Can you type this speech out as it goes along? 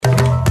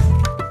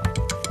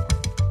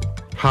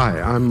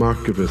Hi, I'm Mark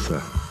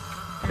Gevisser.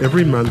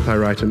 Every month I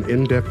write an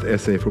in-depth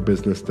essay for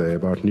Business Day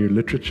about new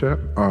literature,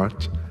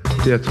 art,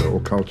 theatre or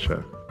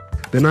culture.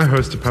 Then I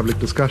host a public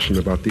discussion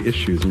about the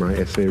issues my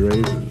essay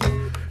raises,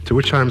 to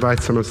which I invite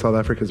some of South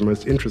Africa's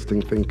most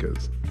interesting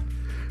thinkers.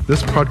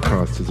 This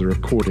podcast is a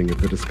recording of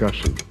the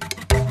discussion.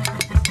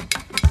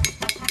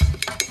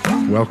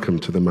 Welcome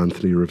to the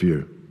monthly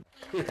review.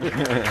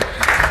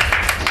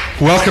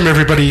 Welcome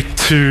everybody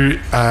to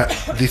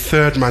the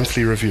third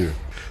monthly review.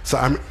 So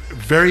I'm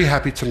very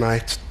happy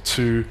tonight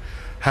to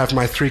have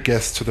my three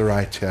guests to the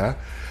right here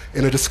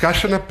in a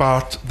discussion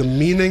about the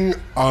meaning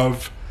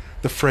of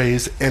the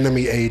phrase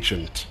enemy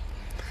agent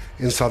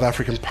in South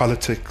African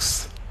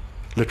politics,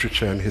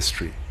 literature and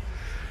history.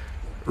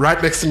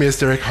 Right next to me is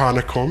Derek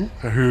Hanekom,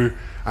 who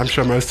I'm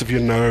sure most of you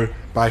know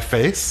by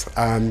face.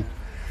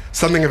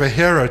 Something of a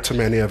hero to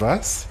many of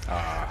us.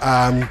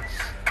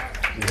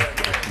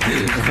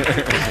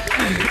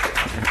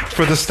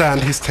 For the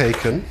stand he's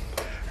taken.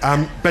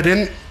 But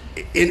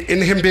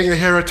in him being a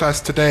hero to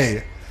us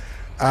today,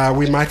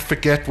 we might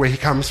forget where he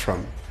comes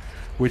from,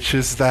 which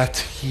is that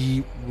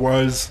he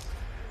was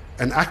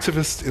an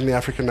activist in the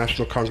African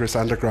National Congress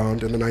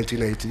underground in the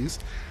 1980s,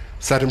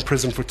 sat in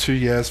prison for 2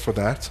 years for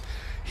that.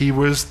 He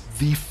was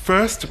the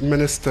first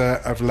Minister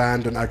of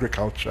Land and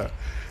Agriculture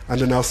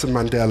under Nelson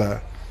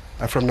Mandela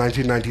from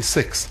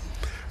 1996.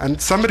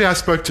 And somebody I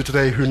spoke to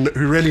today who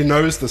really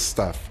knows this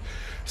stuff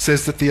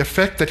says that the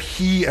effect that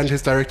he and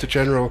his Director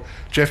General,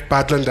 Jeff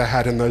Budlander,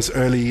 had in those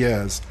early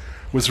years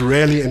was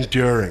really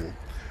enduring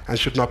and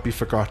should not be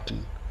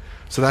forgotten.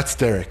 So that's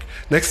Derek.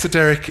 Next to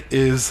Derek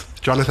is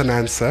Jonathan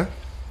Ancer,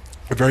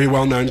 a very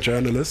well-known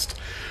journalist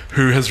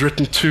who has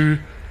written two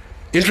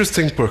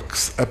interesting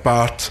books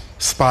about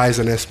spies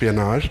and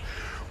espionage.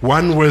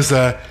 One was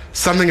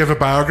something of a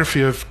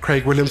biography of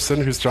Craig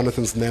Williamson, who's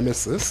Jonathan's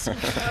nemesis.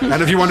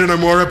 And if you want to know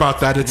more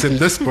about that, it's in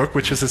this book,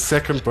 which is his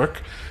second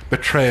book,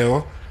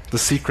 Betrayal, The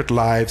Secret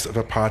Lives of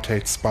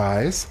Apartheid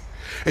Spies.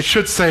 It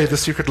should say The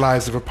Secret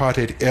Lives of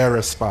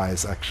Apartheid-era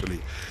Spies, actually.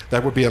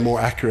 That would be a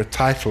more accurate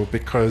title,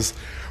 because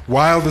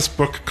while this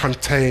book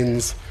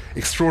contains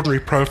extraordinary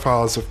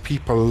profiles of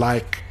people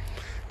like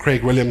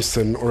Craig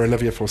Williamson or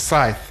Olivia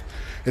Forsyth,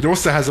 it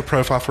also has a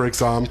profile, for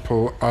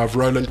example, of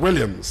Roland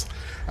Williams,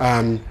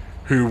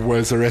 who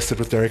was arrested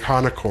with Derek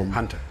Hanekom.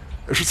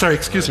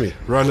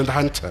 Roland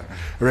Hunter,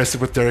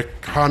 arrested with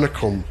Derek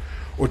Hanekom.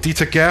 Or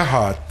Dieter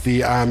Gerhard,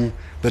 the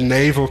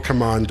naval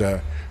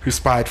commander who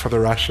spied for the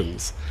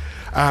Russians.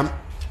 On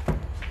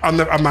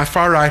my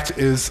far right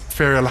is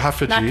Ferial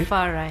Haffajee. Not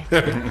far right.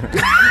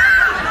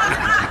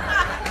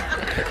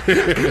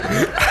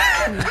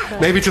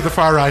 Maybe to the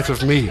far right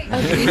of me.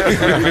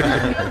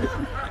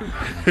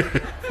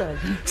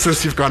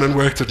 Since you've gone and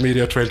worked at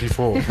Media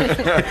 24.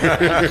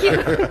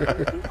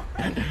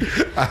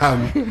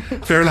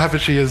 Ferial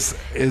Haffajee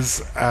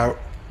is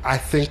I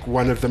think,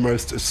 one of the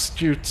most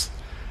astute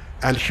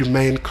and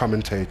humane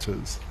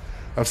commentators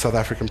of South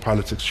African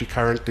politics. She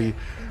currently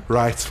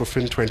writes for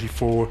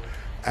Fin24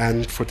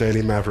 and for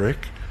Daily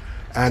Maverick.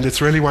 And it's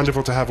really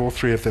wonderful to have all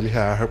three of them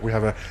here. I hope we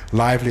have a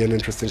lively and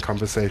interesting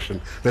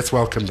conversation. Let's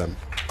welcome them.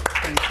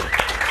 Thank you.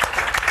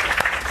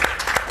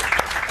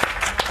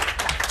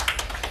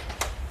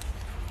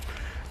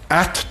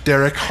 At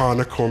Derek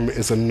Hanekom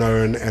is a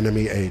known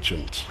enemy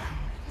agent.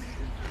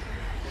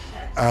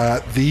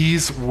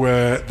 This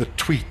was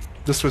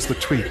the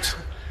tweet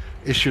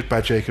issued by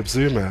Jacob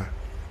Zuma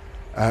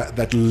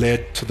that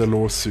led to the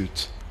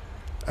lawsuit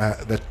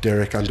that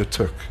Derek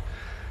undertook.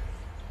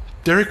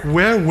 Derek,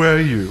 where were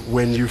you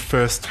when you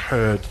first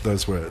heard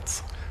those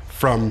words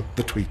from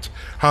the tweet?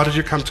 How did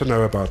you come to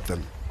know about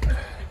them?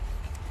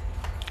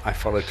 I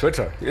follow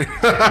Twitter. Do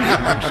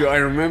I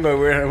remember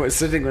where I was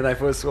sitting when I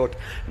first thought?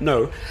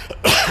 No.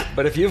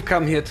 But if you've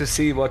come here to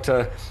see what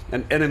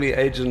an enemy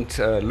agent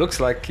looks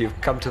like, you've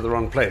come to the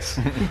wrong place.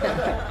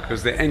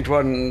 Because there ain't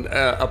one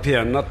up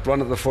here, not one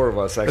of the four of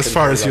us. As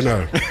far as you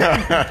know.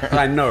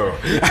 I know.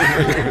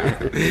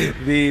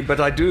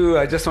 But I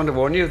just want to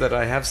warn you that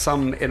I have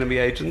some enemy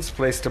agents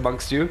placed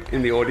amongst you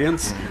in the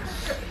audience.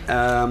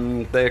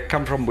 They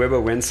come from Weber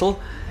Wenzel.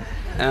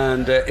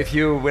 And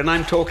when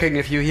I'm talking,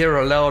 if you hear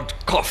a loud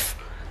cough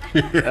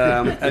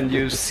and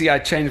you see I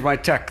change my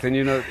tack, then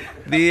you know.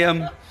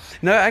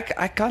 No,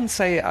 I can't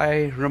say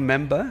I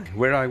remember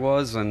where I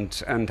was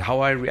and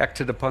how I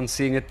reacted upon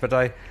seeing it, but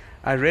I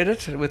read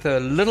it with a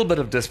little bit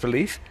of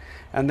disbelief.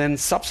 And then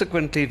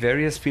subsequently,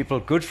 various people,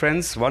 good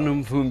friends, one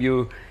of whom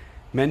you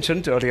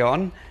mentioned early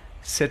on,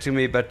 said to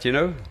me, but you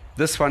know,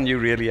 this one you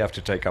really have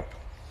to take up.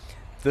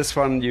 This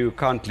one you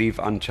can't leave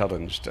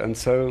unchallenged. And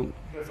so...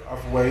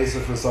 of ways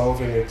of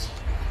resolving it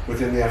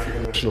within the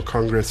African National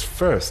Congress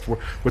first.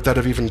 Would that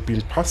have even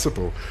been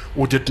possible?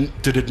 Or did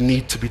it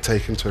need to be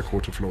taken to a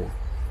court of law?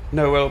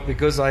 No, well,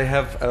 because I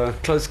have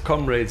close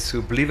comrades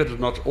who, believe it or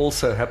not,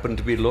 also happen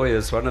to be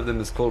lawyers. One of them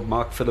is called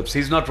Mark Phillips.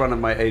 He's not one of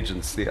my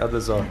agents. The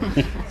others are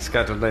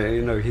scattered.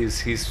 You know,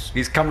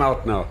 he's come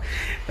out now.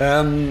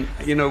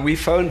 You know, we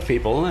phoned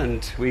people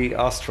and we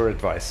asked for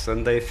advice,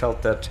 and they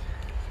felt that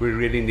we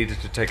really needed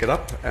to take it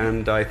up.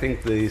 And I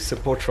think the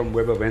support from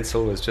Weber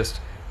Wenzel was just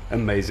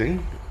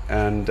amazing.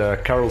 And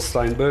Carol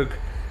Steinberg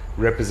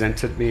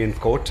represented me in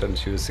court, and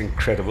she was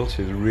incredible.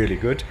 She was really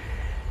good.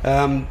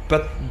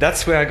 But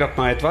that's where I got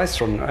my advice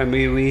from. I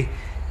mean,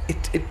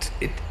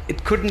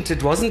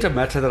 it wasn't a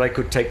matter that I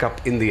could take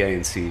up in the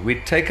ANC.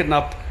 We'd taken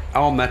up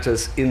our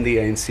matters in the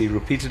ANC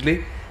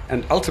repeatedly,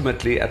 and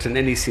ultimately at an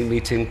NEC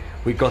meeting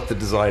we got the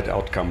desired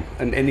outcome,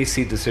 an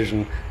NEC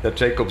decision that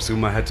Jacob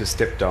Zuma had to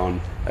step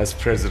down as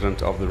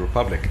President of the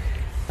Republic.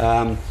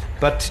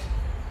 But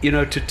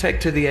to take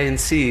to the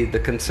ANC the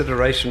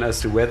consideration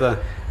as to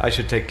whether I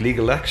should take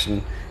legal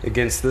action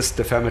against this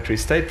defamatory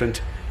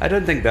statement, I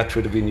don't think that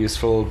would have been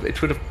useful.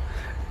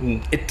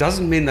 It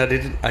doesn't mean that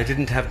I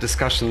didn't have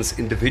discussions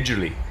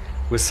individually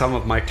with some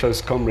of my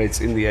close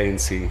comrades in the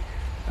ANC,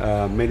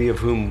 many of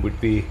whom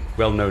would be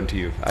well known to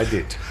you. I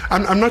did.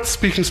 I'm not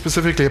speaking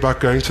specifically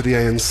about going to the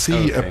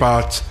ANC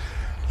about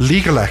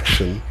legal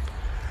action.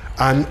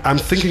 I'm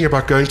thinking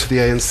about going to the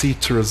ANC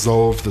to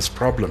resolve this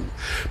problem,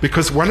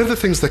 because one of the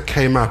things that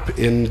came up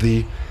in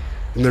the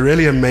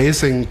really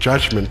amazing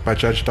judgment by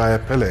Judge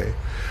Diapile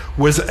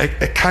was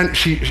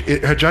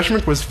her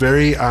judgment was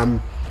very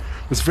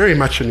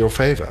much in your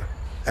favor,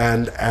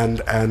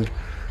 and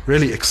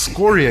really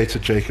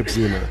excoriated Jacob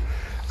Zuma.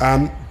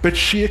 But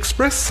she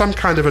expressed some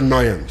kind of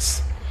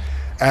annoyance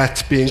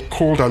at being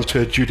called on to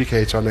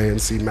adjudicate on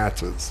ANC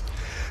matters.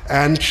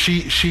 And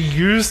she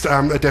used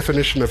a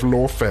definition of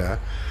lawfare,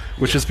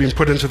 which has been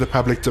put into the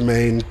public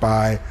domain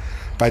by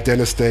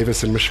Dennis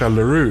Davis and Michelle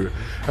Leroux,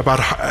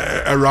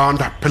 around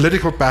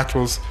political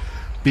battles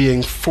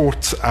being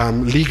fought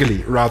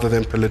legally rather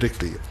than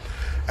politically.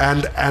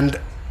 And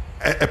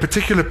a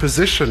particular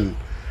position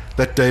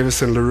that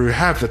Davis and Leroux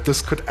have, that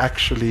this could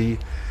actually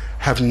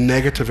have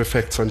negative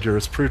effects on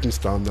jurisprudence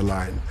down the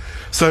line.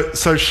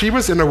 So she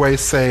was in a way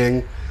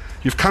saying,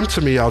 you've come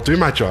to me, I'll do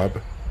my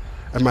job,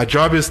 and my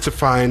job is to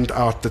find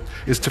that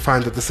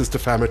this is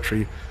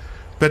defamatory.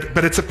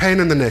 But it's a pain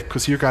in the neck,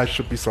 because you guys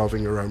should be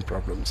solving your own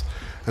problems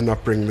and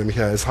not bringing them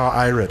here, is how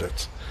I read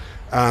it.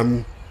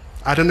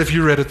 I don't know if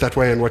you read it that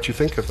way and what you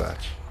think of that.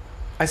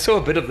 I saw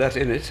a bit of that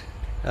in it.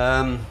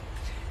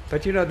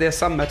 But there are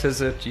some matters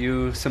that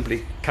you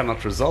simply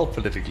cannot resolve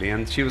politically,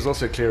 and she was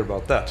also clear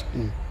about that.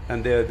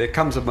 And there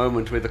comes a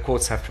moment where the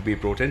courts have to be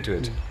brought into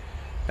it.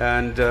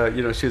 And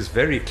she was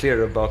very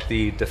clear about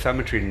the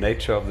defamatory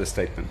nature of the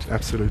statement.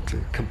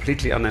 Absolutely.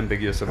 Completely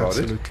unambiguous about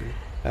Absolutely. it.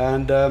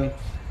 And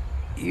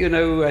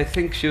I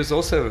think she was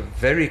also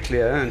very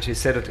clear, and she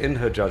said it in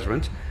her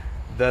judgment,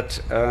 that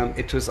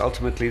it was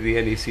ultimately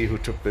the NEC who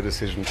took the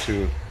decision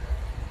to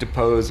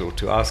depose or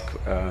to ask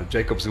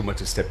Jacob Zuma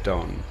to step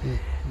down.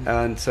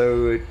 And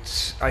so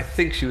I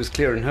think she was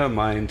clear in her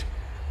mind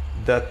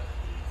that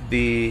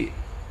the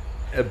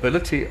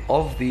ability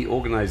of the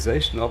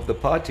organization, of the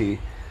party,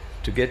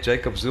 to get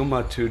Jacob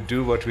Zuma to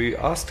do what we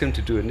asked him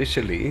to do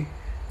initially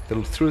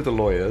through the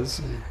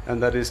lawyers,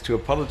 and that is to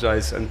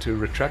apologize and to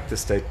retract the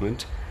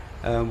statement,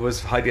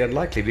 was highly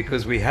unlikely,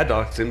 because we had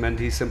asked him and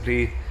he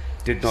simply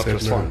did not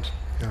respond.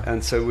 No. Yeah.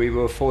 And so we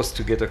were forced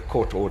to get a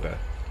court order.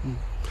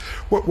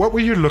 What were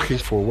you looking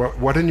for?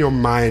 What in your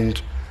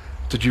mind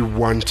did you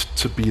want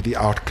to be the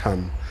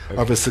outcome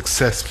of a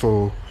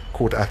successful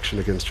court action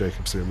against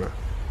Jacob Zuma?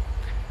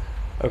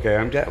 Okay,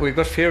 we've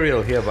got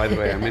Ferial here, by the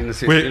way. I mean,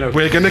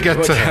 we're going to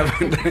get to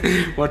happened.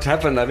 What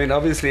happened? I mean,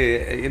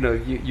 obviously,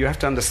 you have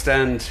to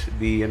understand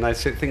and I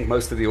think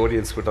most of the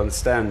audience would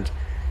understand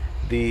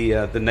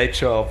the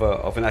nature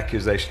of an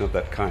accusation of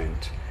that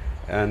kind,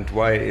 and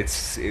why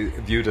it's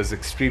viewed as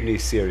extremely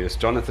serious.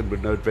 Jonathan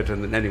would know it better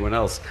than anyone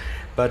else.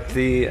 But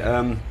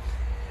I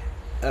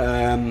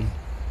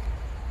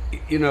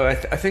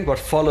think what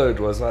followed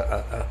was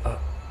a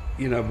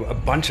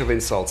bunch of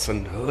insults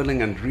and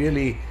hurling and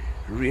really,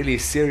 really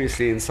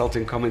seriously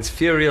insulting comments.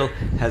 Ferial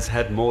has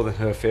had more than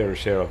her fair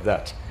share of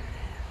that.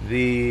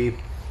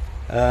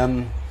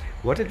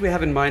 What did we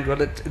have in mind? Well,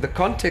 the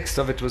context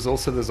of it was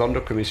also the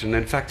Zondo Commission.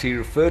 In fact, he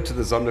referred to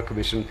the Zondo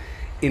Commission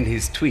in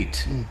his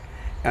tweet.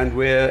 And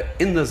where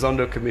in the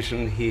Zondo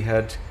Commission he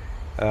had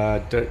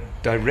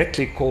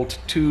directly called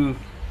two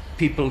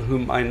people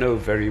whom I know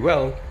very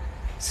well,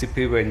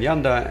 Siphiwe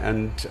Nyanda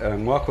and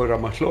Mwako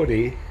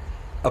Ramatlhori,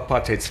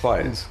 apartheid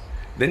spies.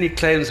 Then he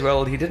claims,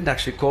 well, he didn't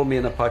actually call me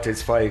an apartheid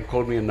spy, he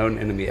called me a known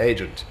enemy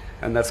agent,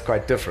 and that's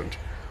quite different.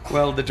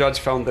 Well, the judge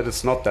found that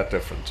it's not that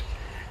different.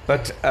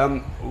 But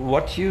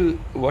what you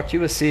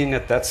were seeing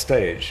at that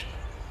stage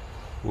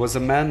was a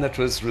man that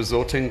was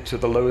resorting to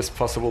the lowest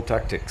possible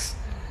tactics,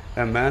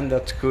 a man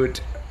that could,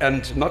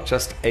 and not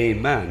just a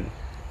man,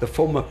 the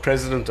former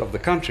president of the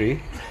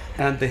country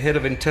and the head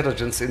of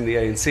intelligence in the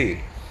ANC,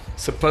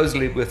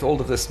 supposedly with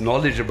all of this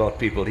knowledge about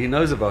people. He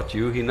knows about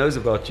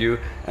you,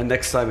 and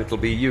next time it'll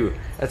be you.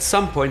 At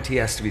some point he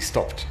has to be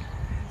stopped.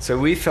 So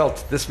we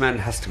felt this man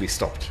has to be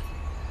stopped.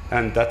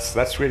 And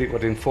that's really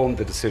what informed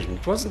the decision.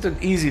 It wasn't an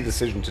easy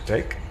decision to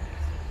take.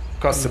 It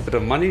costs a bit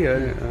of money,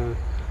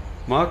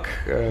 Mark.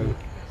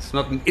 It's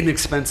not an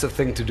inexpensive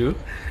thing to do,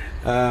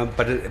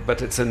 but it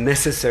was a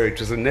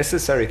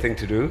necessary thing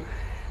to do.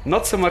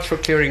 not so much for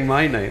clearing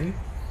my name,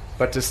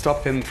 but to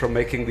stop him from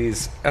making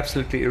these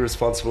absolutely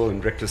irresponsible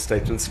and reckless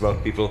statements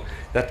about people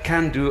that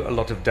can do a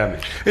lot of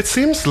damage. It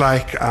seems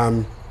like,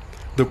 and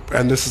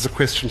this is a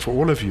question for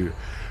all of you,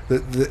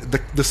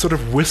 the sort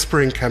of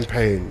whispering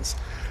campaigns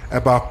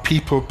about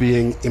people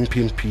being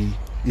impimpi,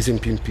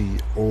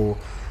 or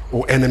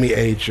enemy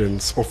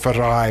agents, or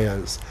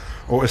Farias,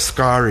 or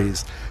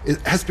Askaris, it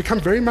has become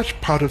very much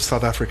part of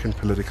South African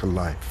political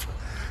life.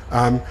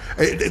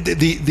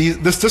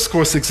 This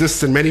discourse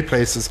exists in many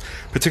places,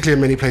 particularly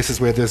in many places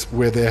where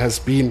there has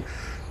been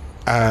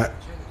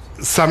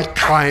some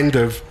kind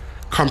of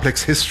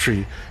complex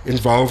history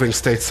involving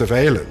state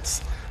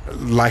surveillance,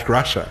 like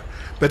Russia.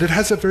 But it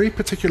has a very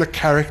particular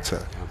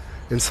character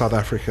in South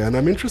Africa, and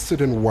I'm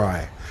interested in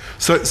why.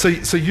 So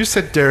you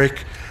said,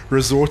 Derek,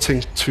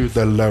 resorting to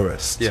the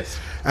lowest. Yes.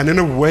 And in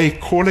a way,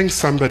 calling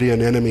somebody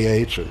an enemy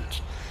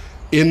agent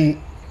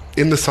in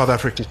the South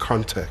African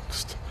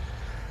context,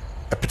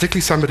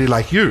 particularly somebody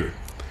like you,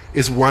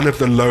 is one of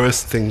the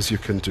lowest things you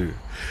can do.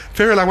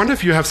 Ferial, I wonder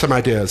if you have some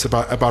ideas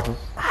about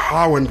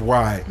how and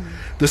why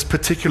this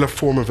particular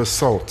form of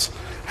assault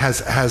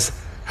has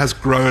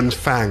grown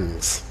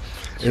fangs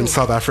in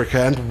South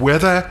Africa, and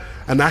whether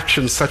an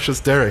action such as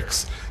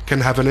Derek's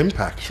can have an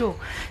impact. Sure.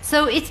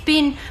 So it's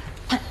been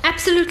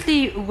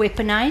absolutely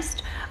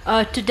weaponized.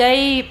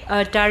 Today,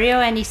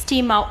 Dario and his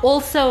team are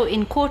also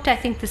in court, I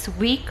think this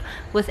week,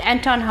 with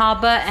Anton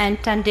Harbour and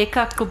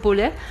Tandeka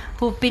Kubule,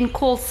 who've been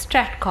called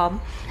Stratcom.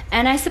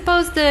 And I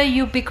suppose the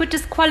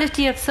ubiquitous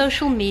quality of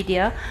social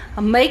media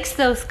makes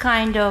those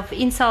kind of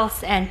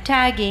insults and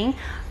tagging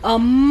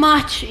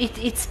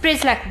it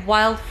spreads like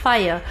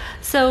wildfire.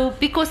 So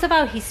because of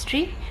our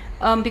history,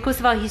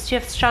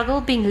 of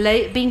struggle,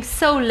 being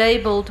so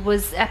labeled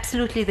was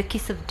absolutely the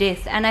kiss of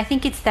death. And I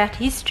think it's that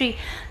history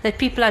that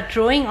people are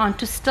drawing on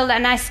to still,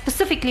 and I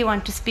specifically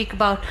want to speak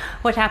about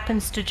what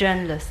happens to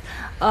journalists.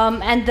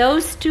 And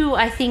those two,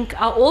 I think,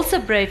 are also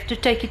brave to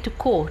take it to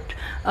court,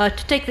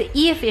 to take the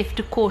EFF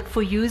to court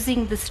for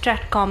using the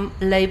Stratcom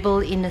label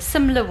in a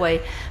similar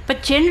way.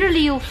 But generally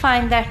you'll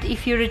find that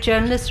if you're a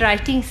journalist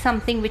writing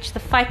something which the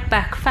Fight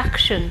Back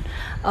faction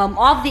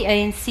of the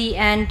ANC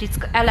and its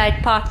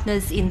allied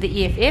partners in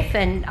the EFF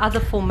and other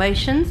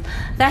formations,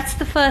 that's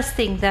the first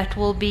thing that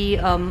will be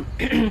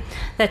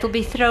that will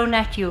be thrown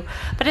at you.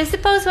 But I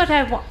suppose what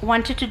I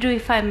wanted to do,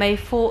 if I may,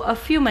 for a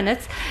few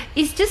minutes,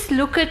 is just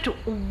look at,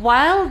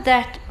 while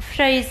that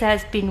phrase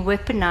has been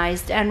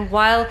weaponized and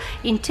while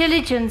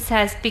intelligence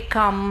has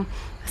become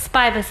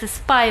spy versus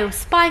spy or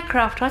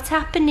spycraft, what's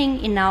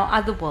happening in our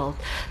other world.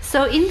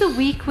 So in the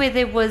week where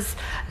there was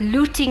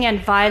looting and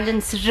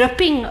violence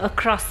ripping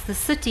across the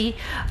city,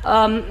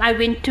 I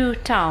went to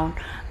town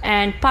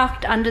and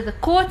parked under the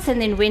courts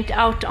and then went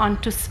out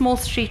onto Small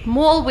Street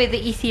Mall where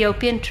the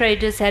Ethiopian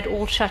traders had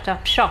all shut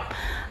up shop.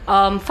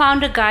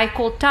 Found a guy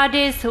called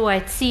Tades who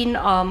I'd seen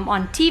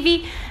on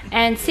TV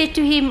and said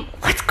to him,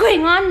 "What's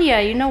going on here?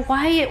 You know,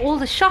 why are all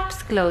the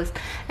shops closed?"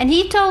 And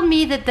he told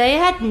me that they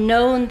had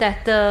known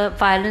that the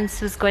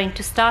violence was going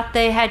to start.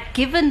 They had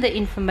given the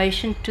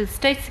information to the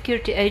State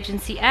Security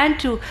Agency and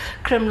to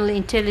criminal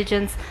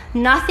intelligence.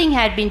 Nothing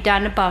had been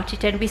done about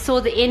it, and we saw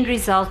the end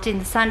result in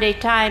the Sunday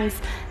Times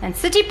and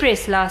City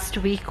Press last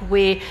week,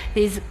 where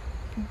there's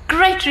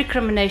great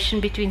recrimination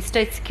between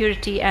State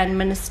Security and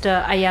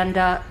Minister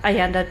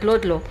Ayanda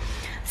Dlodlo.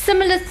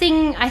 Similar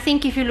thing, I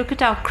think, if you look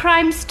at our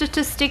crime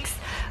statistics,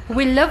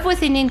 we live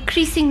with an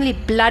increasingly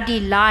bloody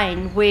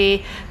line where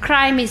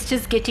crime is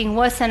just getting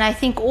worse, and I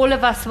think all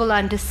of us will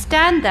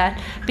understand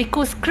that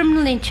because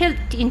criminal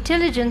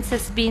intelligence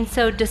has been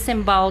so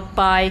disemboweled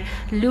by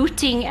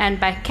looting and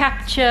by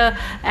capture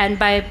and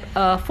by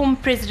former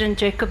President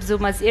Jacob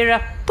Zuma's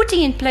era,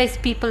 putting in place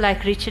people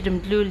like Richard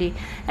Mdluli.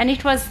 And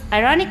it was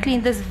ironically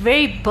in this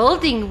very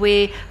building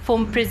where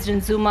former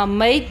President Zuma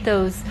made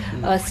those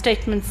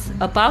statements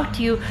about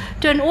you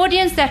to an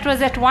audience that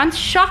was at once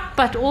shocked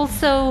but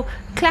also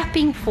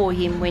clapping for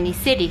him when he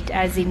said it,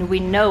 as in we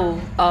know.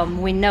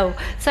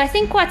 So I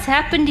think what's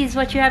happened is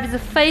what you have is a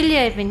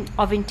failure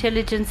of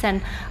intelligence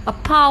and a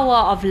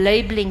power of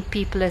labeling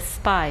people as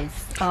spies.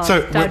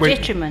 So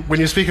when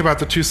you speak about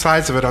the two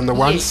sides of it, on the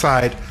one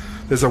side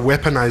there's a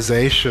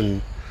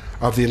weaponization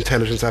of the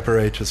intelligence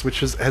apparatus, which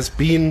has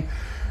been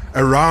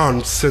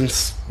around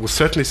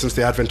certainly since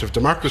the advent of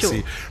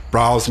democracy.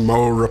 Browse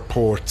Mole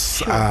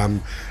reports,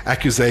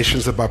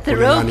 accusations about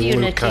Pulelani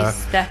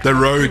Wilka, the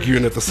rogue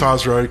unit, the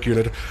SARS rogue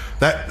unit.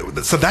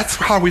 So that's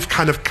how we've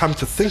kind of come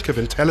to think of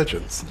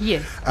intelligence,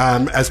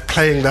 as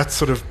playing that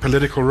sort of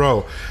political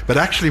role. But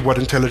actually what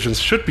intelligence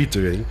should be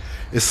doing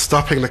is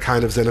stopping the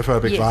kind of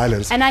xenophobic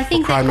violence and I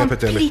think or crime they're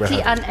epidemic we're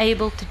completely having.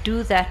 unable to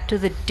do that to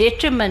the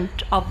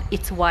detriment of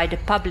its wider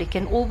public.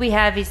 And all we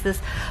have is this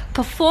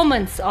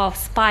performance of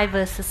spy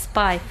versus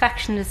spy,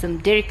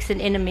 factionism, Derek's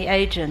an enemy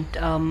agent,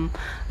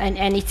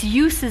 and its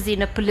uses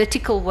in a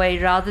political way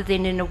rather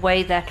than in a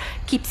way that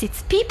keeps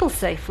its people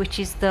safe, which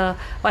is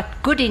what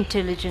good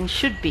intelligence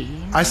should be.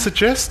 I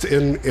suggest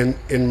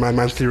in my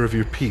monthly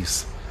review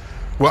piece,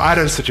 well, I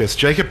don't suggest,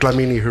 Jacob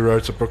Dlamini, who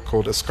wrote a book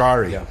called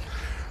Askari,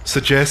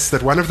 suggests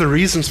that one of the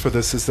reasons for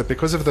this is that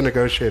because of the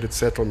negotiated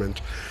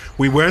settlement,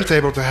 we weren't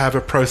able to have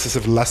a process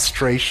of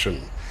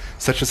lustration,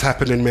 such as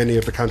happened in many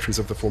of the countries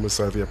of the former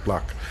Soviet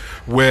bloc,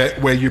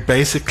 where you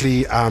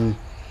basically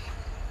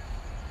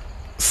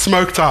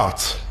smoked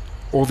out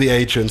all the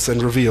agents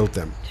and revealed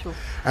them. Sure.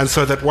 And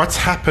so that what's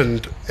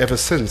happened ever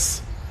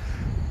since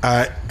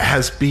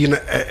has been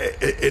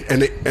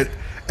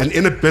an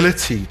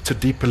inability to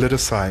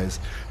depoliticize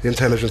the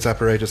intelligence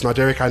apparatus. Now,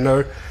 Derek, I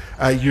know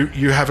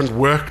you haven't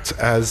worked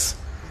as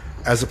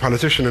a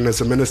politician and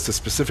as a minister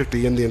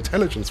specifically in the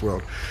intelligence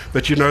world,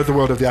 but you know the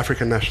world of the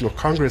African National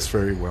Congress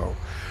very well.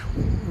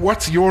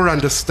 What's your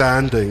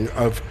understanding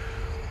of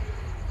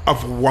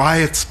why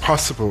it's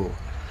possible,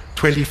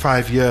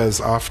 25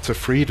 years after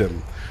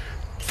freedom,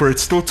 for it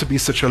still to be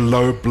such a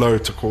low blow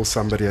to call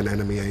somebody an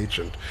enemy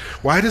agent?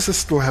 Why does it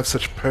still have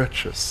such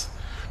purchase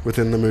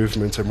within the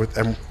movement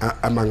and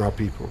among our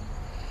people?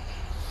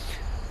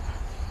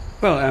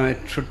 Well, I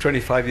mean,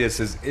 25 years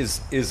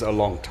is a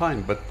long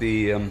time, but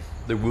the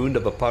wound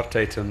of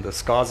apartheid and the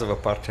scars of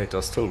apartheid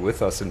are still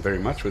with us and very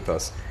much with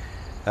us.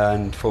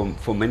 And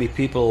for many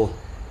people,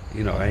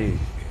 you know, I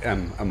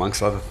am,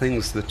 amongst other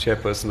things, the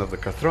chairperson of the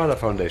Kathrada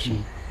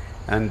Foundation,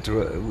 and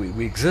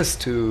we exist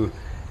to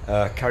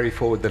carry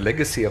forward the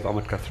legacy of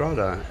Ahmed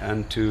Kathrada,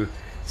 and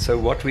so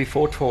what we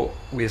fought for,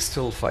 we're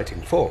still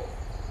fighting for.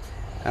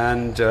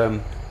 And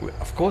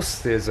of course,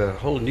 there's a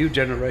whole new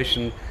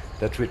generation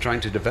that we're trying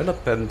to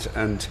develop,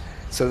 and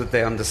so that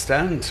they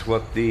understand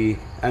what the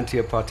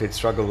anti-apartheid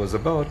struggle was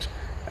about,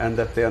 and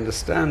that they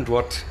understand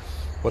what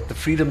the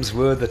freedoms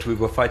were that we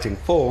were fighting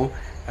for,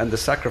 and the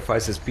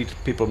sacrifices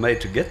people made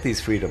to get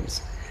these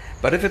freedoms.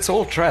 But if it's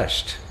all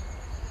trashed,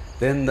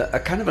 then a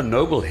kind of a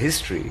noble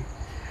history,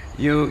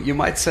 you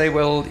might say,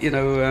 well, you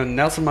know,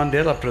 Nelson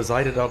Mandela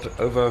presided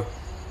over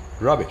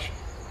rubbish.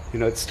 You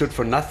know, it stood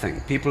for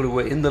nothing. People who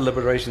were in the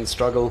liberation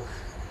struggle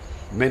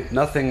meant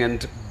nothing.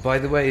 And by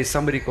the way,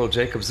 somebody called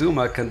Jacob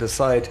Zuma can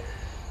decide,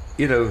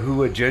 you know, who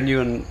were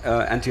genuine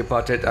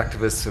anti-apartheid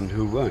activists and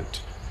who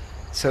weren't.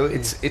 So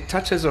it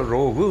touches a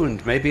raw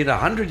wound. Maybe in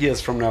 100 years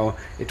from now,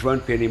 it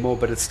won't be anymore,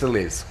 but it still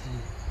is.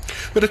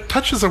 But it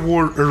touches a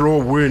raw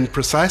wound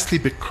precisely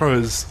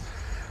because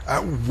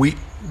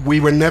we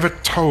were never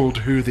told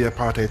who the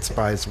apartheid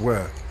spies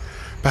were.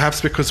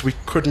 Perhaps because we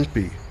couldn't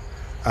be,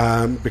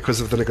 because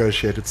of the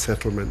negotiated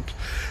settlement.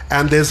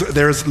 And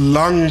there's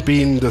long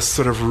been this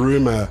sort of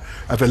rumor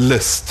of a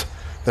list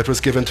that was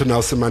given to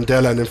Nelson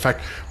Mandela. And in fact,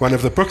 one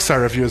of the books I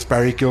review is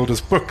Barry Gilder's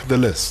book, The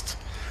List,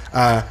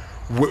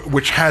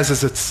 which has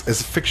as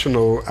a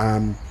fictional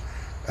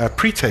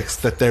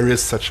pretext that there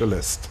is such a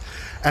list.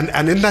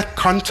 And in that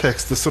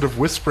context, the sort of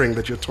whispering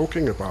that you're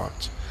talking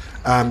about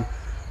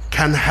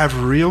can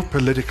have real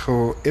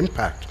political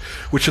impact,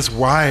 which is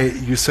why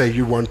you say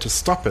you want to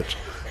stop it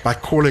by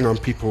calling on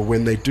people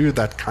when they do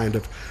that kind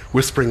of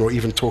whispering or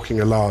even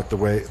talking aloud the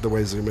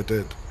way Zuma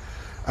did.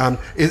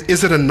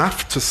 Is it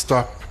enough to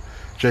stop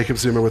Jacob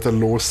Zuma with a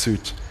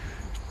lawsuit?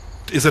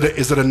 Is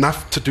it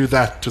enough to do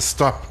that, to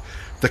stop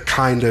the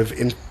kind of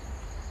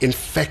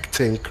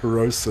infecting,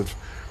 corrosive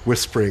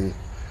whispering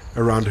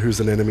around who's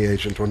an enemy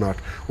agent or not?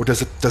 Or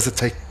does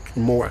it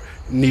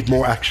need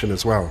more action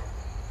as well?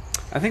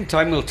 I think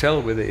time will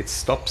tell whether it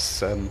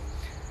stops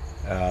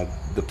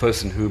the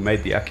person who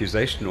made the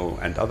accusation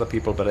and other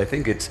people, but I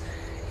think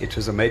it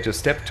was a major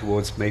step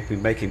towards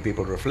making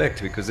people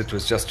reflect, because it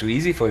was just too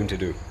easy for him to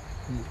do.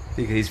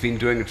 He's been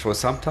doing it for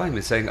some time.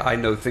 He's saying, I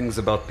know things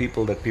about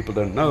people that people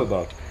don't know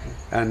about.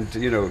 And,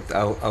 you know,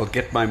 I'll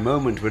get my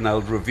moment when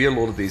I'll reveal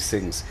all of these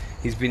things.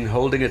 He's been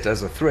holding it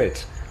as a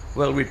threat.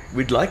 Well,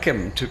 we'd like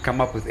him to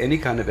come up with any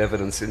kind of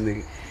evidence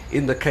in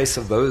the case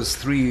of those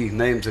three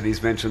names that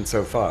he's mentioned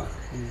so far.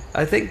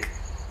 I think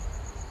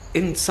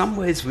in some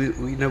ways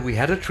we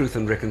had a Truth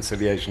and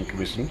Reconciliation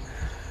Commission.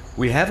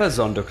 We have a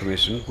Zondo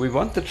Commission. We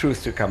want the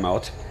truth to come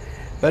out.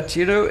 But,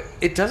 you know,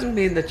 it doesn't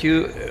mean that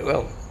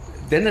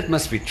then it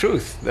must be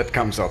truth that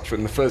comes out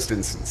in the first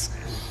instance.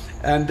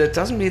 And it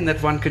doesn't mean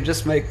that one can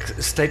just make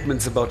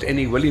statements about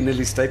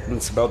willy-nilly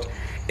statements about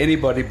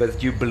anybody,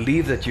 but you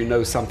believe that you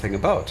know something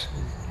about.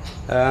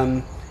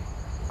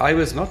 I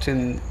was not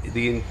in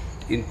the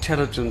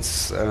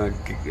intelligence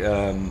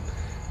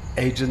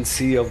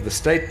agency of the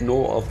state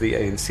nor of the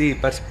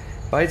ANC, but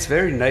by its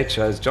very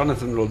nature, as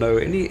Jonathan will know,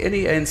 any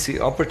ANC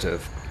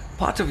operative,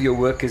 part of your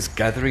work is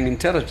gathering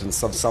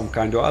intelligence of some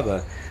kind or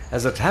other.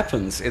 As it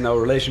happens in our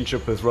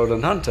relationship with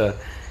Roland Hunter,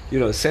 you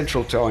know,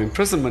 central to our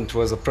imprisonment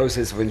was a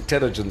process of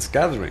intelligence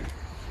gathering.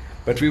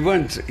 But we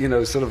weren't, you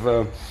know, sort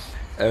of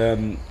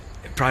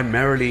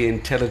primarily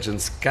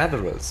intelligence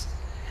gatherers.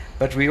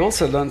 But we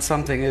also learned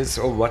something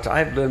or what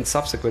I've learned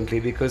subsequently,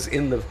 because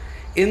in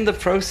the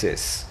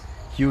process,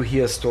 you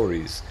hear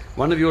stories.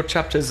 One of your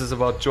chapters is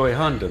about Joy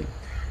Harnden.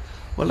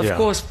 Well, of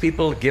course,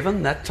 people,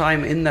 given that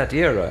time in that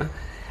era,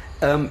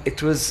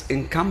 it was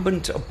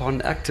incumbent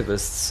upon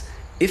activists,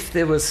 if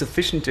there was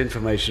sufficient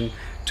information,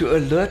 to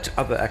alert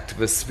other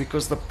activists,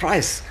 because the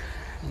price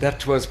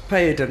that was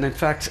paid, and in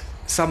fact,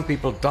 some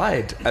people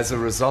died as a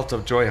result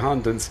of Joy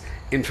Harden's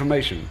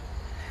information.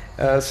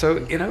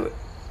 So,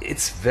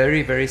 it's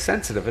very, very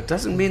sensitive. It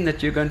doesn't mean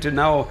that you're going to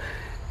now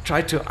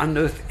try to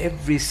unearth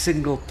every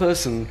single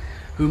person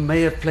who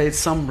may have played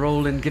some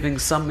role in giving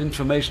some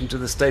information to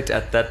the state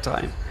at that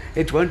time.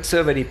 It won't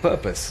serve any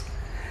purpose.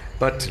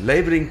 But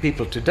labeling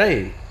people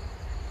today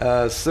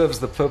serves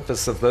the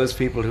purpose of those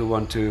people who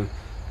want to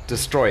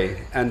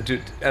destroy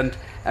and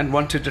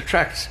want to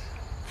detract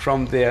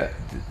from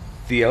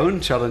the own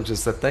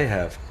challenges that they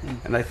have.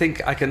 And I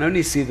think I can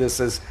only see this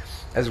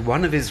as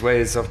one of his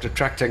ways of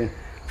detracting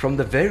from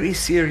the very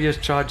serious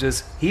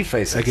charges he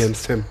faces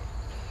against him.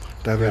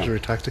 Diversionary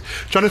tactic.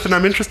 Jonathan,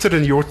 I'm interested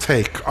in your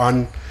take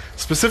on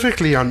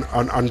specifically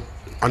on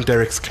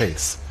Derek's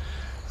case,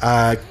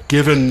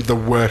 given the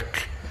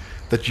work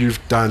that you've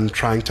done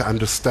trying to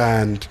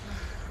understand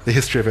the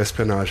history of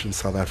espionage in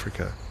South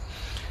Africa.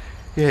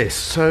 Yes,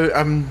 so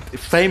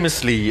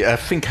famously,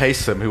 Fink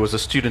Hanekom, who was a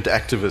student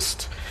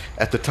activist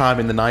at the time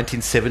in the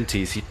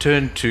 1970s, he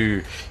turned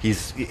to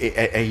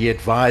he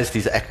advised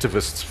his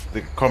activists,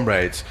 the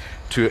comrades,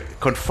 to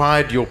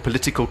confide your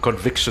political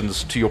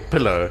convictions to your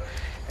pillow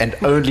and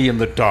only in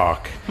the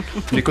dark,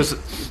 because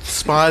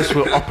spies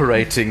were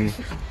operating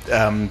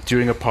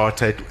during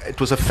apartheid. It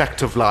was a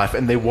fact of life,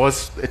 and there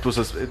was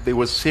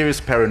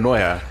serious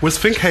paranoia. Was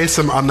Fink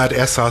Hanekom on that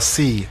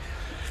SRC?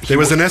 There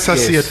was an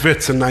SRC yes. at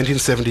Wits in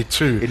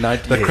 1972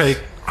 that yes.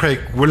 Craig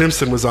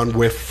Williamson was on,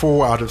 where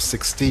 4 out of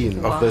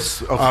 16 of the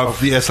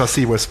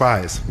SRC were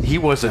spies. He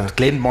was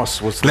Glenn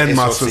Moss was the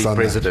SRC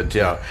president,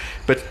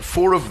 but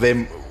 4 of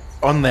them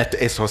on that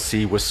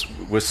SRC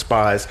were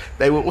spies.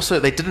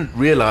 They didn't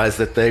realize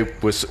that they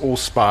were all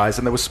spies,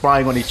 and they were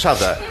spying on each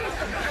other.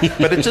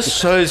 But it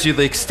just shows you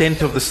the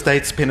extent of the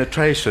state's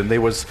penetration. There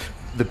was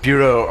the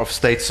Bureau of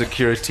State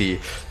Security,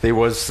 there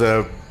was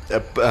the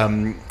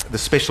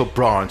special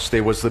branch,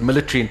 there was the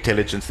military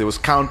intelligence, there was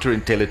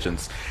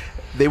counterintelligence.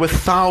 There were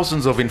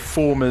thousands of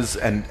informers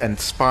and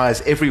spies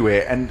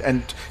everywhere,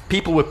 and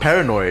people were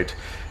paranoid.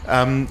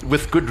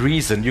 With good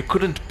reason. You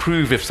couldn't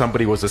prove if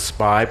somebody was a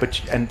spy,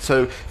 and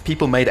so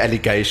people made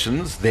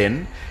allegations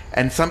then,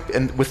 and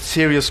with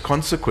serious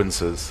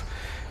consequences.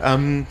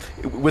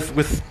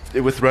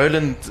 With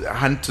Roland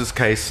Hunter's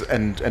case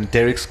and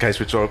Derek's case,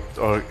 which are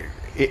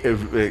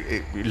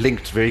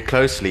linked very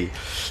closely,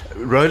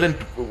 Roland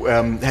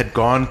had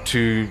gone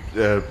to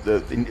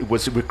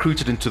was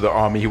recruited into the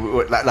army.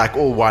 Like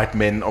all white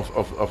men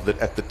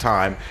at the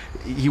time,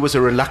 he was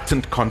a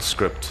reluctant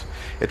conscript.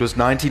 It was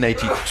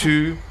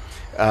 1982.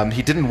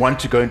 He didn't want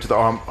to go into the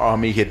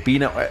army. He had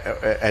been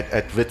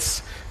at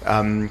Wits.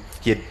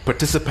 He had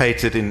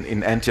participated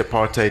in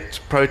anti-apartheid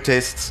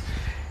protests,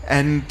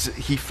 and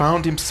he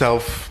found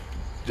himself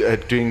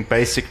doing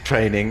basic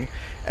training,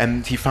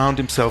 and he found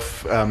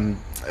himself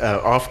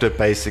after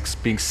basics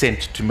being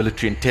sent to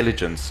military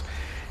intelligence.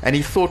 And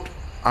he thought,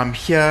 I'm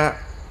here,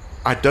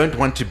 I don't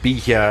want to be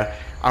here,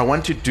 I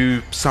want to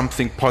do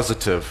something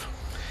positive.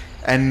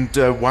 And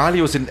while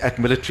he was at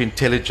military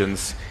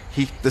intelligence,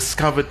 he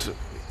discovered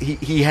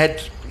he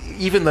had,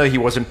 even though he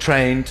wasn't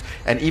trained,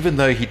 and even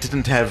though he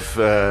didn't have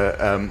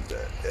a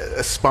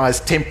spy's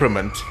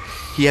temperament,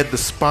 he had the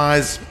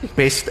spy's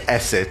best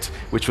asset,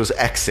 which was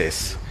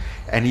access.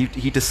 And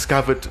he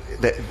discovered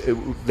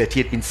that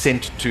he had been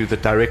sent to the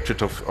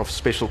Directorate of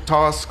Special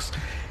Tasks,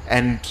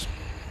 and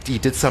he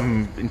did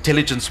some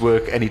intelligence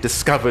work, and he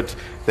discovered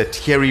that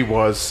here he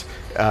was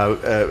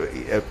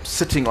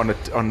sitting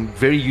on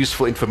very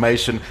useful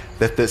information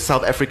that the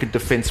South African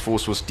Defence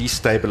Force was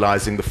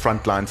destabilizing the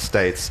frontline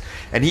states.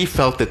 And he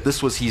felt that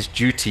this was his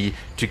duty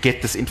to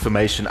get this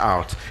information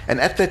out.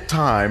 And at that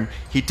time,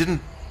 he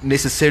didn't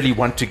necessarily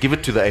want to give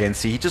it to the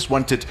ANC, he just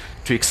wanted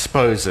to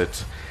expose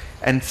it.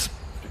 And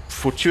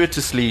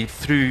fortuitously,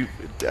 through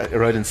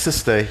Roland's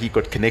sister, he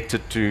got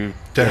connected to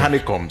the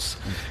Hanekoms,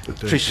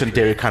 Trish and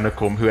Derek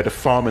Hanekom, who had a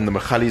farm in the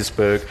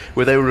Magaliesberg,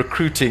 where they were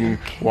recruiting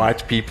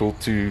white people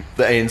to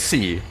the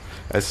ANC,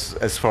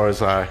 as far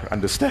as I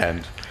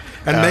understand.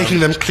 And making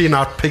them clean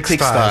out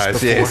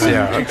pigsties. Yes,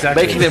 yeah.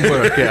 Exactly. Making them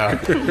work, yeah.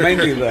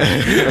 Mainly that.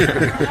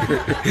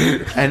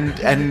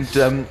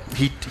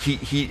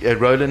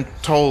 and Roland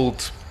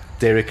told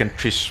Derek and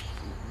Trish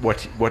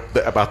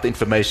about the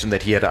information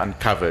that he had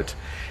uncovered.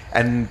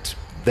 And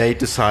they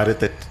decided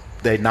that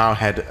they now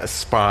had a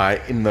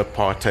spy in the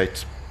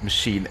apartheid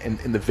machine,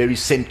 in the very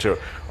center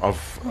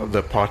of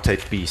the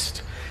apartheid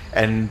beast.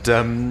 And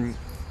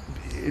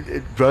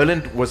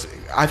Roland was,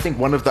 I think,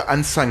 one of the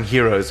unsung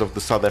heroes of the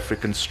South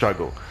African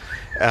struggle.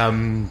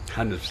 100%.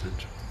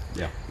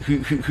 Yeah.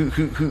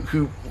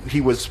 Who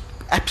he was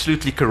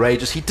absolutely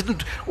courageous. He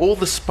didn't. All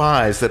the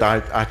spies that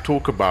I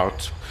talk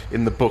about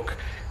in the book,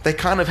 they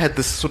kind of had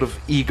this sort of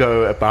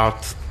ego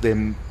about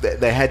them.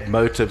 They had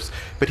motives,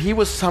 but he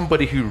was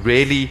somebody who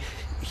really,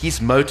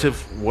 his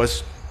motive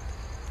was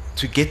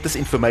to get this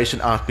information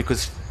out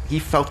because he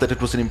felt that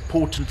it was an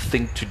important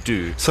thing to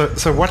do.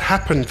 So what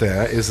happened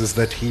there is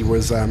that he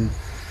was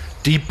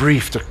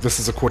debriefed, this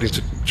is according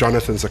to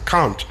Jonathan's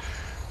account,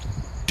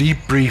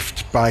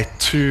 debriefed by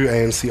 2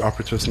 ANC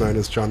operatives known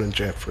as John and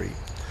Jeffrey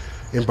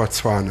in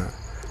Botswana.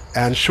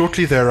 And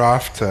shortly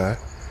thereafter,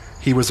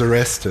 he was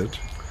arrested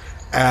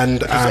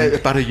And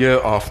about a year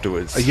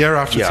afterwards. a year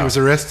afterwards, Yeah. he was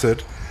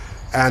arrested.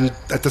 And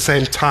at the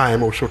same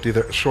time, or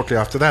shortly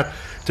after that,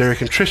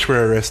 Derek and Trish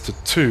were arrested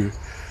too.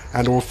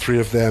 And all three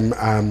of them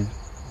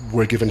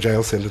were given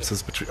jail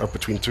sentences of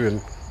between 2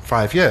 and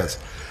 5 years.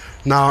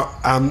 Now,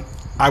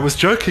 I was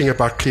joking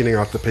about cleaning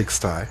out the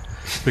pigsty,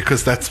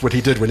 because that's what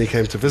he did when he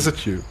came to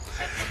visit you.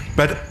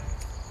 But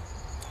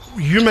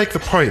you make the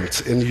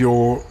point in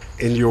your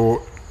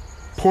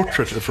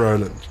portrait of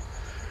Roland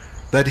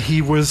that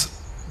he was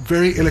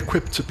very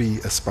ill-equipped to be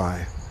a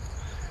spy,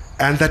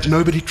 and that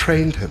nobody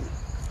trained him.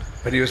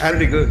 But he was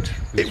pretty good.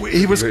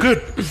 He was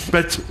good,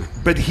 but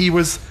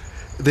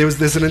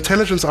there's an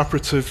intelligence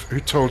operative who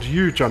told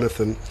you,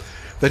 Jonathan,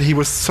 that he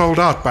was sold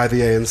out by the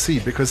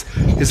ANC because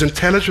his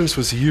intelligence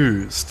was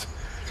used,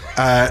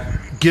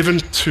 given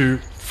to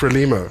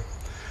Frelimo.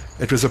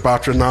 It was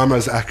about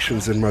Renamo's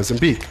actions in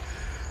Mozambique.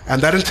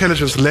 And that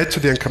intelligence led to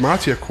the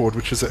Nkamati Accord,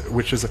 which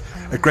is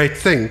a great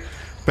thing.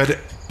 But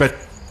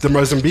the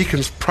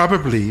Mozambicans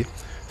probably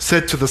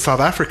said to the South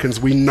Africans,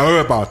 we know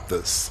about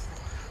this.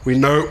 We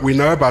know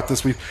about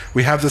this.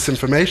 We have this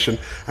information.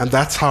 And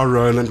that's how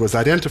Roland was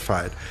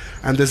identified.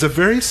 And there's a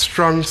very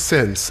strong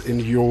sense in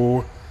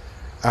your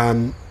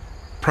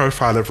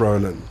profile of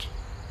Roland.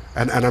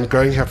 And I'm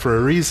going here for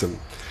a reason.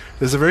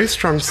 There's a very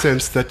strong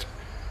sense that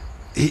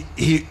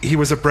he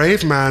was a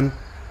brave man,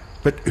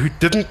 but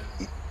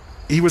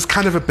he was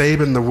kind of a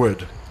babe in the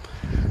wood.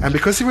 And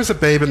because he was a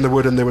babe in the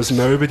wood and there was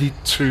nobody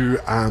to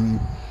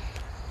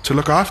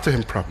look after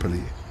him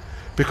properly,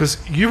 because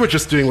you were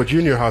just doing what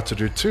you knew how to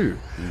do too,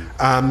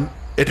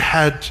 it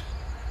had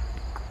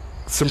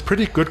some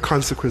pretty good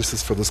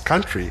consequences for this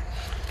country,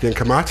 the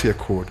Nkamati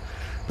Accord,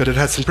 but it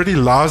had some pretty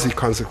lousy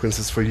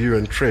consequences for you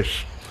and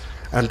Trish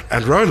and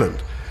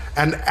Roland.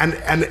 And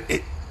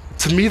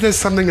to me, there's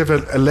something of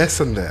a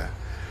lesson there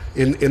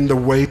in the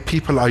way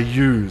people are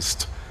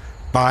used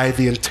by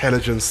the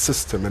intelligence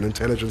system and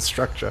intelligence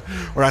structure.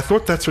 Or I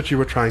thought that's what you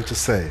were trying to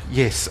say.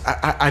 Yes,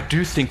 I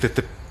do think that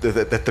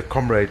the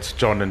comrades,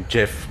 John and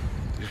Jeff,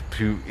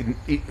 who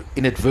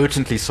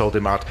inadvertently sold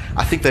him out,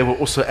 I think they were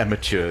also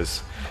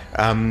amateurs.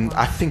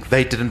 I think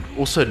they didn't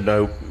also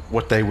know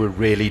what they were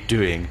really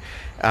doing.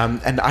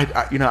 And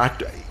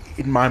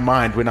in my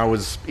mind, when I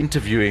was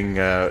interviewing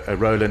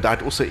Roland,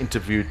 I'd also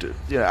interviewed,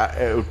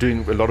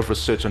 doing a lot of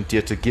research on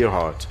Dieter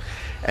Gerhardt.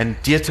 And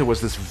Dieter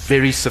was this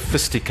very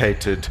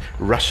sophisticated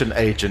Russian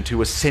agent who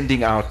was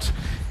sending out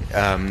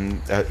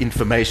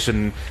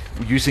information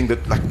using the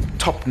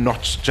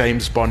top-notch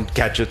James Bond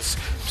gadgets,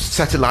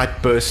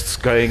 satellite bursts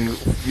going,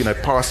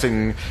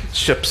 passing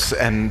ships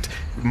and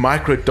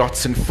micro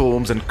dots in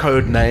films and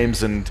code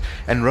names, and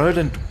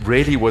Roland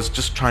really was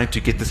just trying to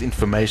get this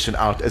information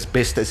out as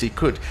best as he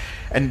could.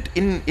 And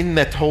in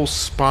that whole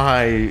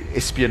spy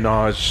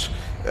espionage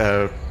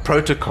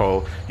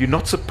protocol, you're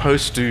not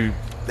supposed to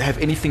have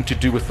anything to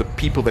do with the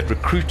people that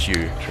recruit you.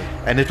 Sure.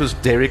 And it was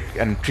Derek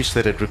and Trish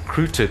that had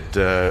recruited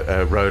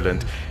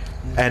Roland.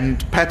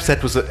 And perhaps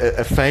that was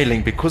a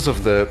failing because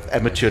of the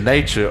amateur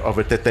nature of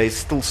it, that they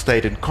still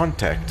stayed in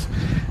contact.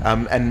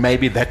 And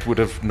maybe that would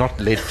have not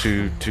led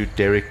to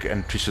Derek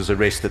and Trish's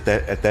arrest at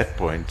that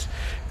point.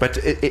 But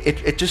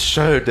it just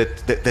showed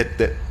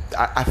that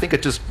I think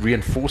it just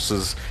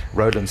reinforces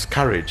Roland's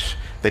courage,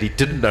 that he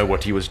didn't know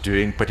what he was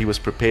doing, but he was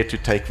prepared to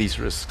take these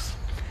risks.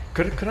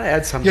 Could I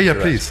add something? Yeah,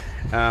 to please.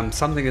 That?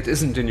 Something that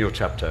isn't in your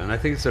chapter, and I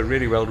think it's a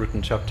really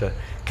well-written chapter.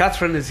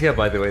 Catherine is here,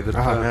 by the way,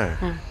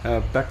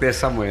 back there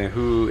somewhere,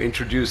 who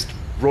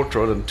brought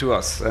Roland to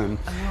us. And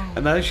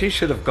she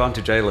should have gone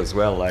to jail as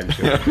well, I'm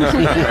sure.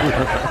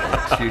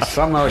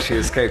 Somehow she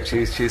escaped.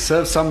 She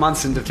served some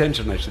months in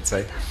detention, I should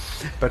say.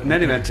 But in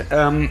any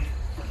event,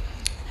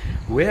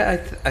 where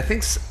I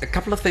think a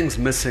couple of things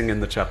missing in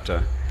the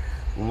chapter.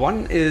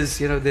 One is,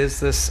 there's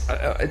this,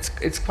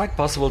 it's quite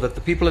possible that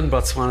the people in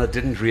Botswana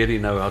didn't really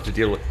know how to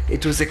deal with it.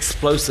 It was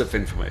explosive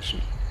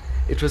information.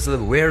 It was the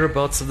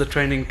whereabouts of the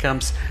training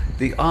camps,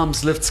 the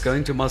arms lifts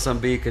going to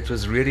Mozambique. It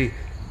was really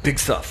big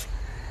stuff.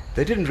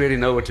 They didn't really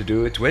know what to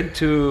do. It went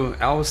to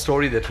our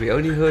story that we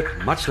only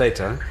heard much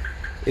later.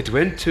 It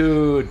went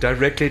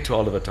directly to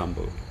Oliver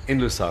Tambo in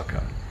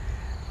Lusaka.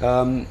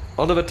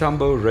 Oliver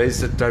Tambo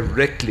raised it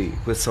directly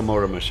with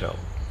Samora Machel.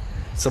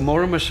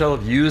 Samora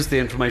Machel used the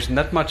information,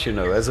 that much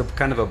as a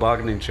kind of a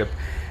bargaining chip,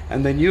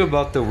 and they knew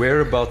about the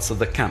whereabouts of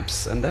the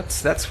camps. And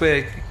that's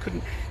where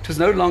it was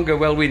no longer,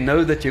 well, we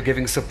know that you're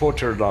giving support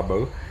to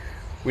Rabo.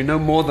 We know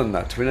more than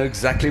that. We know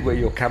exactly where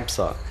your camps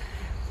are.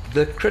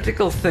 The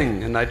critical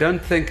thing, and I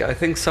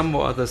think some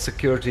other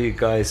security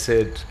guy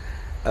said,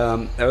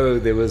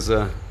 there was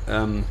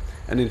an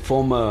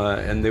informer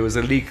and there was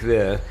a leak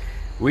there.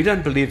 We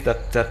don't believe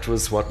that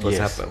was what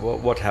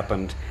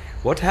happened.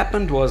 What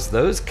happened was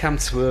those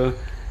camps were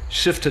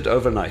shifted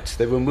overnight.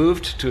 They were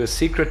moved to a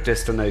secret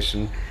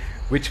destination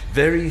which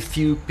very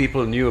few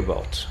people knew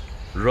about.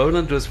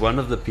 Roland was one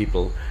of the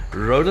people.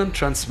 Roland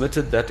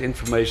transmitted that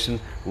information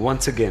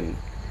once again.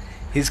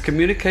 His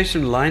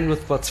communication line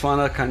with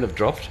Botswana kind of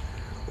dropped,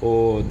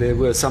 or there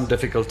were some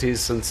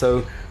difficulties, and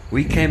so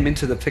we came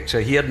into the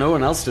picture. He had no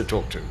one else to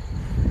talk to.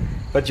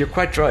 But you're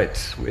quite right,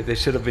 where there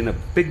should have been a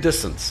big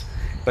distance.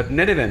 But in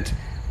any event,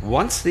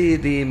 once the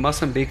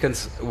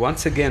Mozambicans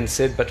once again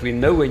said, but we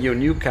know where your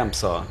new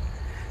camps are,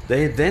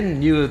 they then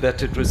knew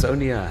that it was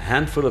only a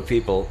handful of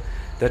people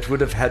that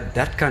would have had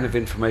that kind of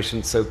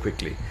information so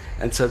quickly.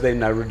 And so they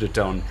narrowed it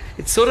down.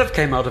 It sort of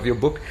came out of your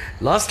book.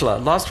 Last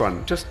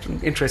one, just an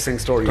interesting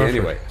story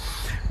anyway.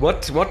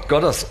 What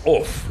got us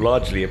off,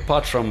 largely,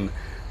 apart from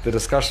the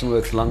discussion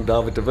with Lang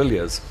David de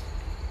Villiers,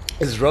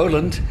 is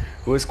Roland,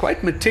 who was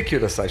quite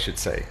meticulous, I should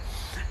say.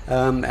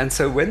 And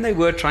so when they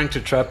were trying to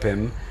trap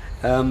him,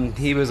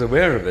 he was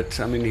aware of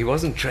it. I mean, he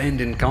wasn't trained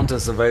in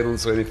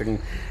counter-surveillance or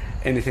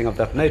anything of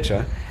that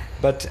nature.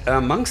 But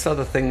amongst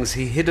other things,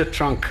 he hid a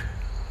trunk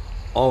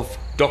of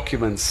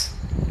documents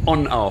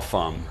on our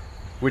farm,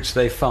 which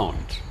they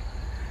found.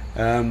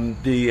 And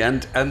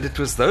it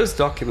was those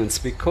documents,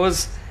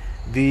 because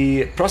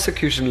the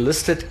prosecution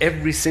listed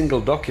every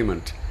single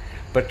document,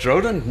 but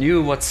Roland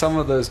knew what some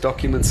of those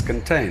documents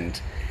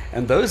contained.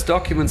 And those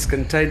documents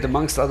contained,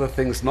 amongst other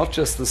things, not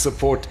just the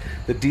support,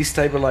 the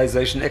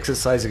destabilization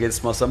exercise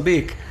against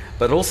Mozambique,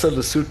 but also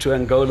Lesotho,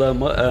 Angola,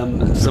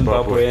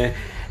 Zimbabwe,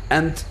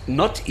 and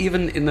not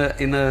even in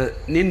an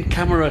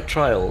in-camera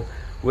trial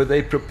were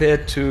they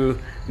prepared to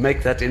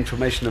make that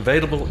information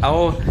available.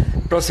 Our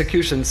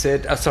prosecution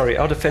said,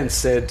 our defense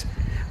said,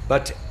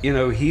 but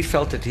he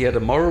felt that he had a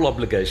moral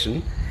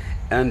obligation,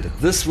 and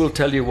this will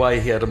tell you why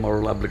he had a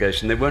moral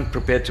obligation. They weren't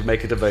prepared to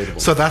make it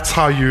available. So that's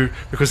how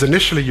because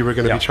initially you were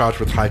going to be charged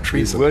with high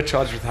treason. We were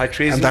charged with high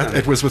treason. And that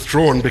it was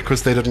withdrawn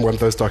because they didn't want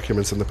those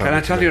documents in the public.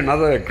 Can I tell you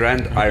another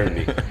grand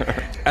irony?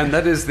 And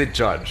that is the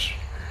judge.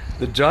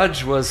 The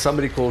judge was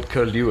somebody called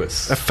Kerr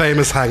Lewis. A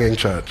famous hanging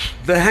judge.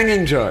 The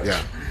hanging judge.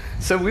 Yeah.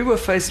 So we were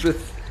faced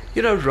with,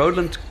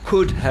 Roland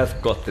could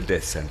have got the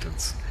death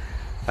sentence.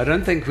 I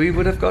don't think we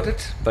would have got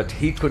it, but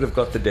he could have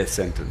got the death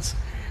sentence.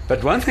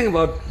 But one thing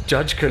about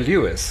Judge Kerr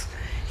Lewis,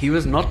 he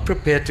was not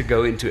prepared to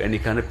go into any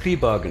kind of plea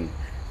bargain,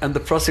 and the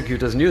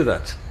prosecutors knew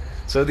that.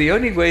 So the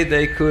only way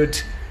they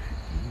could,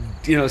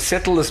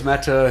 settle this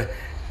matter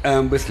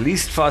with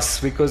least fuss,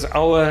 because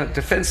our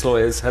defense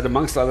lawyers had,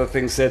 amongst other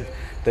things, said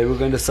they were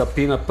going to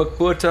subpoena Pik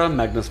Botha,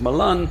 Magnus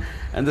Malan,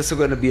 and this was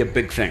going to be a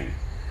big thing.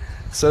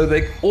 So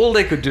all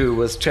they could do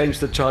was change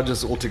the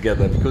charges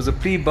altogether, because a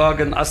plea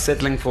bargain, us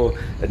settling for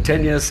a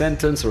 10-year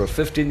sentence or a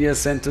 15-year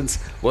sentence,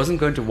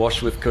 wasn't going to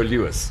wash with Kerr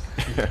Lewis.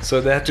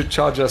 So they had to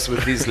charge us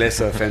with these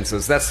lesser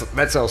offences.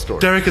 That's our story.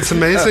 Derek, it's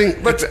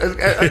amazing. But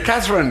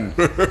Catherine,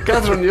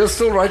 you're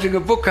still writing a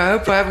book. I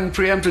hope I haven't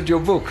preempted your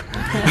book.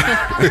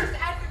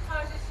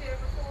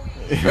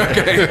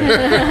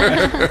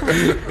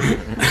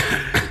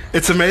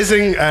 It's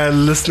amazing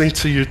listening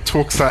to you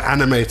talk so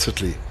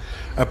animatedly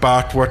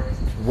about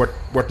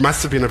what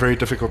must have been a very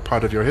difficult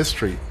part of your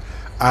history,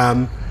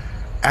 and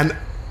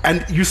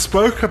you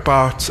spoke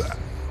about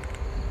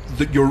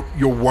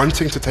your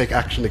wanting to take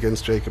action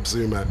against Jacob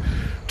Zuma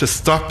to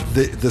stop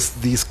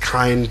these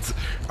kinds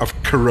of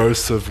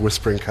corrosive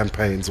whispering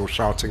campaigns or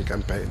shouting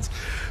campaigns,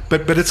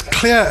 but it's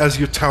clear as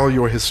you tell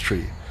your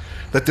history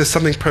that there's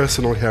something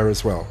personal here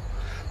as well,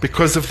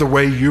 because of the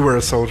way you were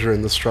a soldier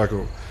in the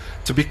struggle.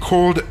 To be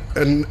called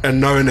a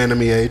known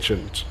enemy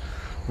agent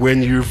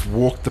when you've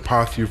walked the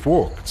path you've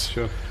walked,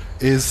 sure,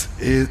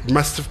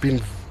 must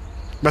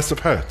have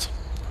hurt,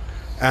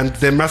 and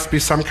there must be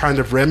some kind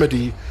of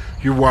remedy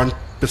you want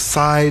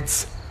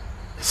besides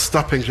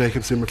stopping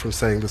Jacob Zuma from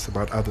saying this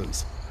about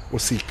others or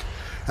seek.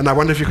 And I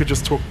wonder if you could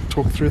just talk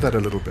through that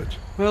a little bit.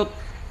 Well,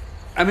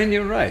 I mean,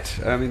 you're right.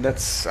 I mean,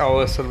 that's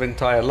our sort of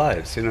entire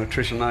lives.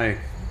 Trish and I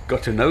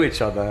got to know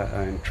each other.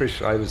 And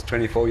Trish, I was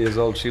 24 years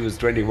old. She was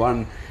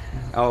 21.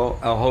 Our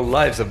whole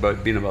lives have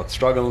been about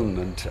struggle,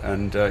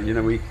 and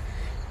it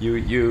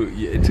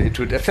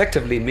would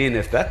effectively mean,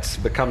 if that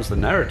becomes the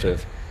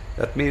narrative,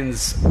 that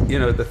means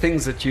the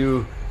things that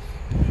you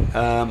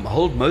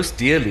hold most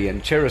dearly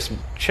and cherish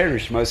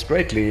most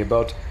greatly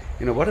about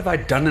what have I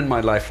done in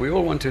my life. We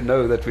all want to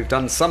know that we've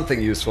done something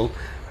useful.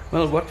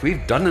 Well, what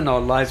we've done in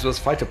our lives was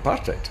fight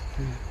apartheid,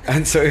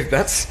 and so if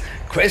that's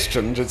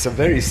questioned, it's a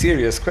very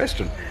serious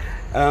question.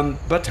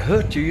 But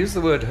hurt, you use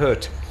the word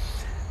hurt.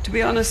 To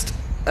be honest,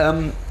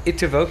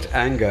 it evoked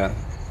anger,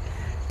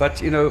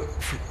 but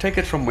take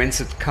it from whence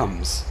it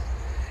comes.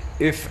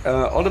 If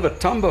Oliver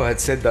Tambo had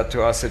said that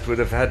to us, it would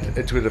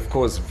have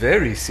caused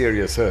very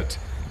serious hurt.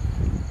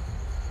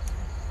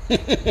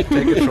 Take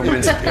it from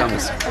whence it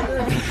comes.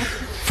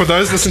 For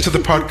those listening to the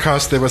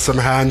podcast, there were some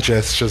hand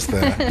gestures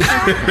there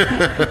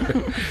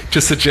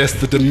to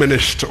suggest the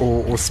diminished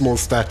or small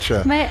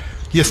stature.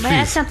 Yes, please. May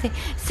I add something?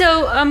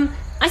 So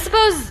I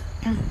suppose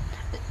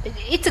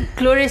it's a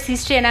glorious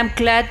history, and I'm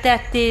glad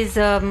that there's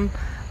an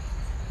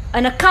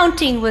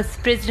accounting with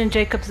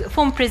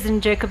former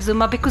President Jacob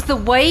Zuma, because the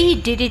way he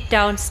did it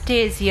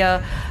downstairs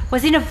here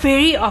was in a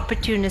very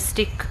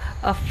opportunistic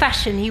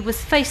fashion. He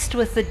was faced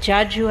with a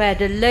judge who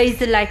had a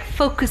laser-like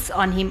focus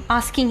on him,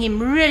 asking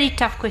him really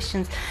tough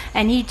questions,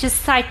 and he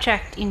just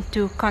sidetracked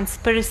into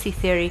conspiracy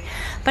theory.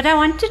 But I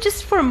want to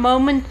just for a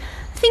moment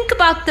think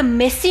about the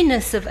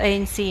messiness of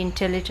ANC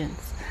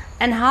intelligence.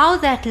 and how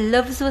that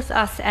lives with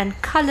us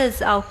and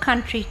colors our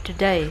country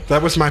today.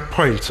 That was my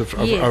point of So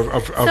teasing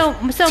out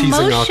the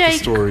Moshe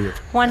story.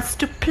 wants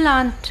to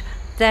plant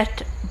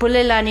that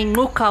Bulelani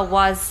Ngcuka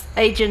was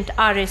Agent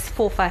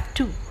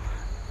RS-452.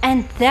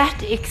 And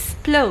that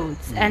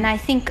explodes, and I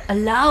think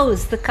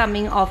allows the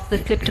coming of the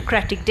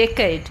kleptocratic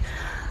decade.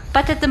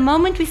 But at the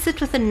moment we sit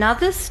with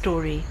another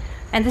story,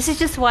 and this is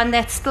just one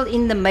that's still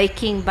in the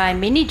making by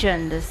many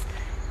journalists,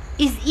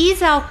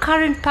 is our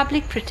current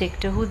public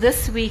protector, who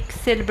this week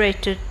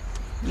celebrated,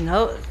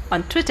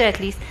 on Twitter at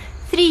least,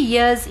 3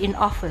 years in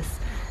office.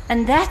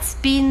 And that's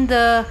been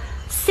the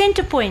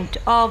center point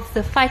of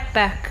the Fight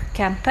Back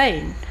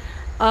campaign.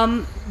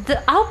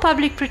 Our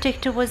public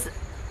protector was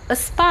a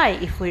spy,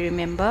 if we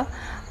remember.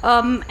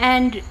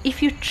 And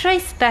if you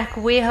trace back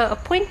where her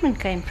appointment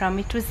came from,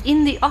 it was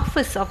in the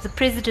office of the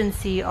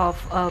presidency of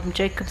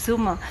Jacob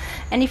Zuma.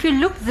 And if you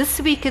look this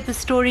week at the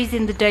stories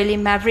in the Daily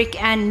Maverick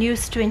and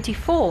News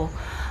 24,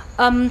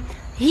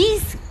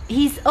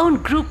 his own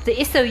group,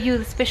 the SOU,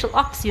 the Special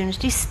Ops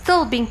Unit, is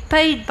still being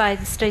paid by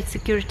the State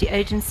Security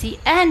Agency,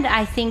 and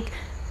I think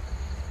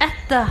at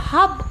the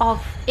hub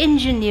of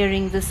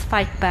engineering this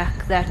fight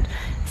back that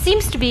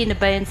seems to be in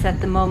abeyance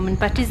at the moment,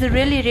 but is a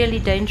really, really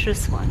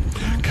dangerous one.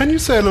 Can you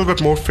say a little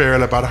bit more,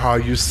 Ferial, about how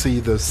you see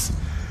this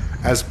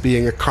as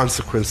being a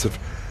consequence of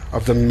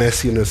the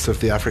messiness of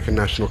the African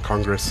National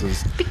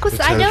Congress's Because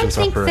I don't intelligence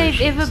think operations?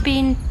 they've ever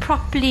been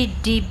properly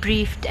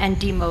debriefed and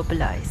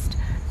demobilized.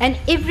 And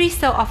every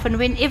so often,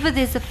 whenever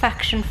there's a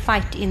faction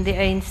fight in the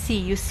ANC,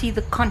 you see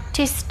the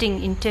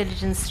contesting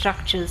intelligence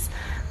structures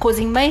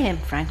causing mayhem,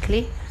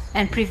 frankly,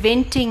 and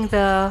preventing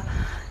the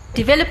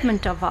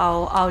development of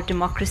our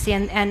democracy.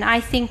 And I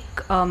think,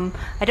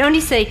 I'd only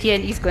say it here,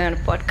 and he's going on a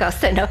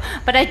podcast, I know,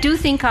 but I do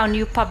think our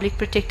new public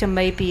protector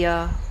may be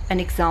an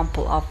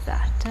example of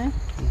that.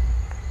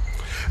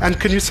 And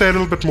can you say a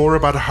little bit more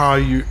about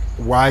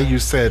why you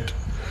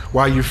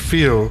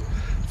feel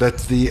that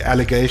the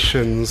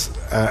allegations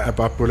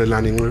about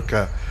Bulelani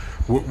Ngcuka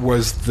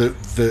was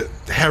the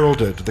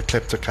heralded the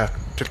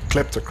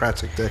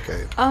kleptocratic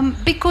decade?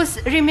 Because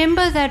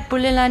remember that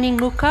Bulelani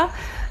Ngcuka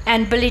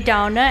and Billy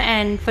Downer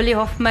and Willie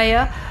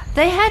Hofmeyer,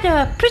 they had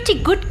a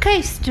pretty good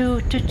case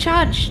to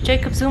charge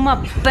Jacob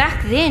Zuma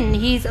back then.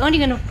 He's only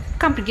going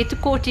to get to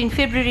court in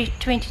February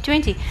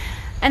 2020.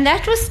 And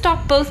that was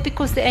stopped both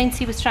because the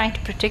ANC was trying to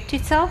protect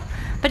itself,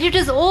 but it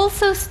was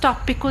also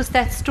stopped because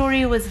that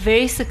story was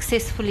very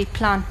successfully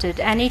planted,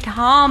 and it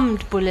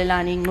harmed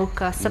Bulelani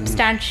Ngcuka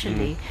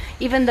substantially,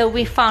 even though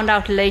we found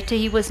out later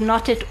he was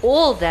not at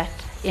all that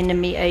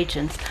enemy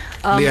agent.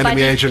 The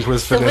enemy agent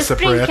was Vanessa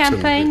Spring Brereton.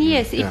 campaign,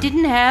 yes, it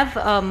didn't have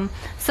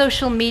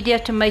social media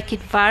to make it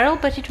viral,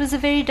 but it was a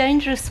very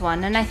dangerous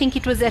one, and I think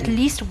it was at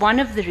least one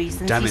of the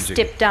reasons Damaging. he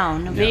stepped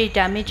down, a very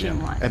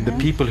damaging one. And the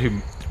people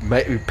who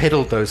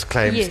peddled those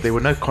claims, Yes. there were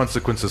no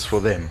consequences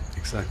for them.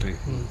 Exactly.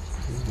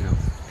 Yeah.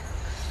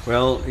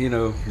 Well,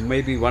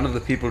 maybe one of the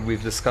people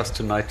we've discussed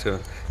tonight,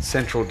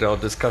 central to our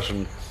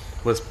discussion,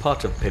 was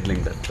part of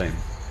peddling that claim.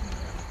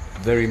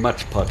 Very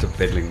much part of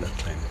peddling that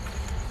claim.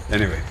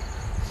 Anyway.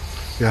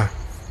 Yeah.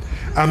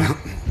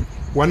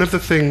 One of the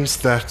things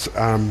that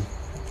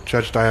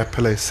Judge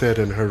Dayapile said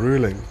in her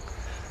ruling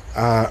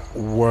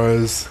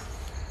was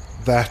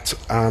that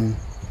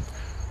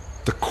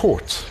the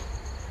court,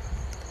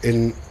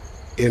 in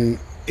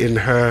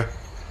her,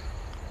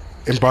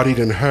 embodied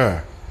in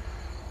her,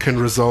 can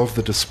resolve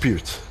the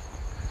dispute,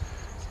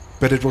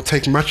 but it will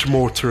take much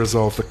more to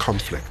resolve the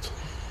conflict.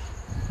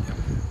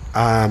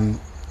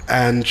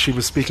 And she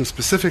was speaking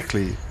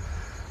specifically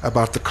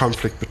about the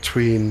conflict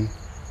between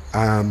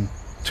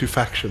two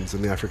factions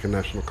in the African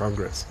National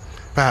Congress.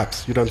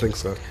 Perhaps you don't think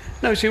so?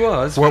 No, she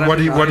was. Well, but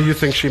what do you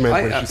think she meant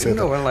when she said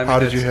no, that? well, I mean, How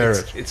did you hear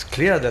it? It's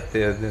clear that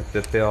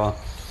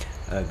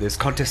there's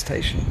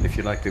contestation, if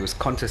you like. There was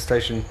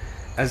contestation,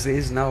 as there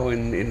is now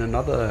in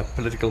another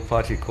political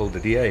party called the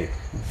DA.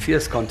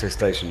 Fierce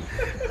contestation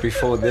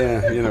before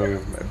there,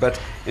 But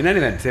in any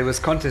event, there was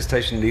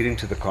contestation leading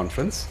to the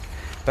conference.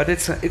 But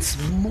it's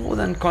more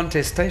than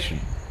contestation.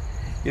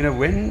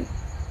 When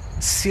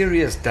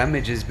serious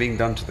damage is being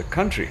done to the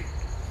country,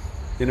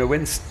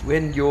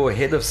 when your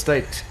head of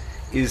state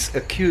is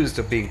accused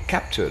of being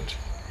captured,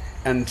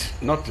 and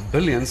not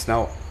billions.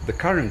 Now, the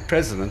current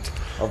president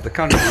of the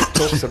country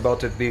talks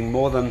about it being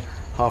more than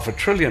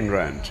R500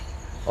 billion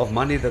of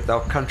money that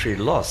our country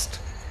lost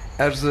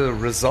as a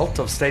result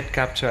of state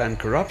capture and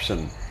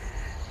corruption.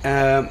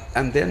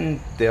 And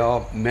then there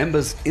are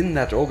members in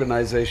that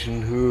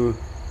organization who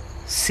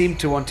seem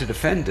to want to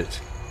defend it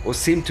or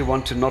seem to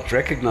want to not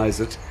recognize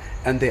it,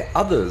 and there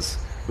are others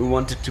who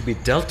want it to be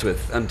dealt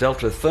with and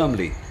dealt with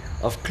firmly.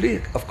 Of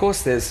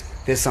course, there's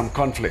some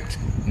conflict,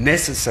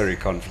 necessary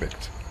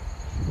conflict.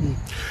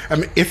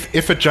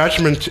 If a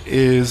judgment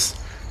is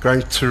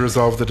going to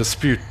resolve the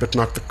dispute but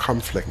not the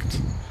conflict,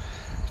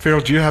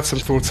 Ferial, do you have some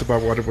thoughts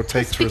about what it would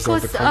take to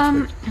resolve the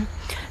conflict?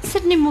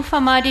 Sidney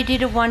Mufamadi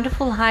did a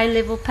wonderful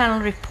high-level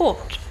panel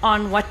report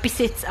on what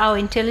besets our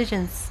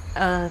intelligence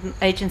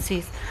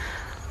agencies.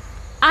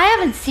 I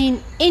haven't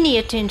seen any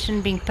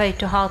attention being paid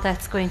to how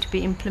that's going to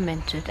be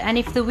implemented. And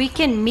if the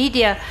weekend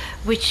media,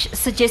 which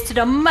suggested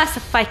a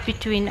massive fight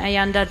between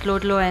Ayanda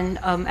Dlodlo and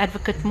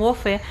Advocate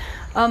Morphe,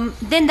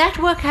 then that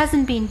work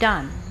hasn't been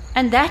done.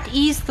 And that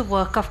is the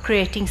work of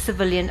creating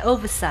civilian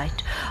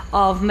oversight,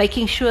 of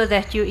making sure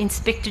that your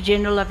Inspector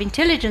General of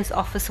Intelligence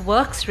Office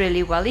works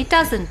really well. It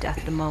doesn't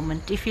at the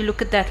moment. If you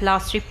look at that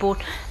last report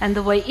and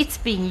the way it's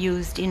being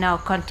used in our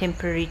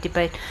contemporary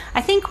debate,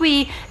 I think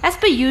we, as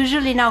per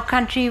usual in our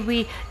country,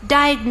 we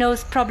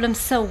diagnose problems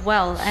so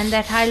well, and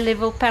that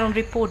high-level panel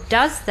report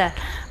does that.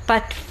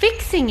 But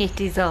fixing it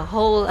is a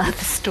whole other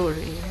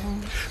story.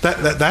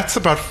 That's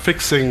about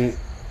fixing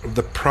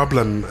the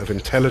problem of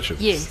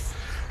intelligence. Yes.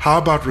 How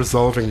about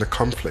resolving the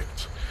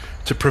conflict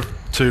to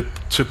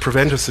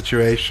prevent a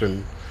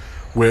situation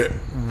where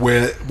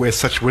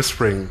such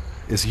whispering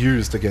is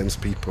used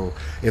against people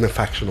in a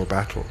factional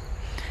battle?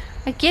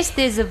 I guess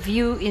there's a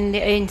view in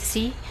the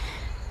ANC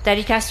that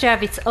it has to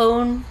have its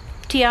own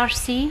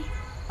TRC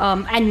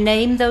and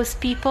name those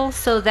people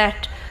so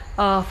that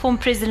former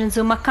President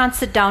Zuma can't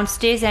sit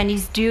downstairs and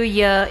he's due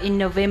here in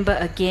November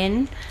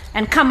again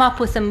and come up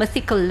with a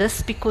mythical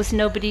list because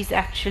nobody's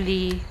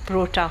actually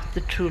brought out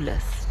the true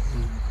list.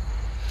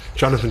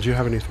 Jonathan, do you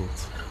have any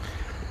thoughts?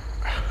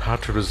 How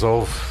to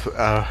resolve?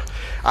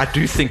 I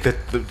do think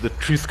that the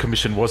Truth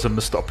Commission was a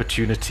missed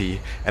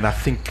opportunity, and I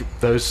think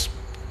those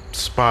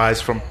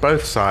spies from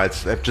both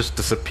sides have just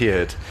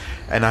disappeared.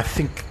 And I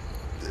think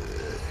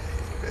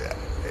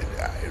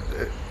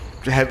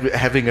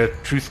having a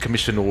Truth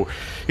Commission, or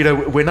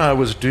when I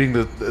was doing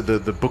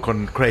the book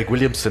on Craig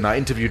Williamson, I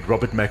interviewed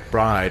Robert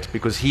McBride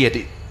because he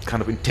had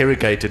kind of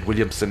interrogated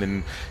Williamson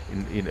in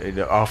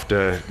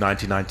after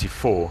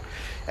 1994.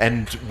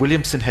 And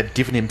Williamson had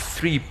given him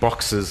 3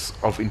 boxes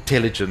of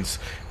intelligence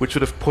which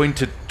would have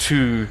pointed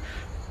to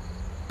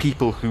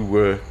people who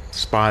were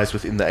spies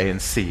within the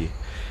ANC.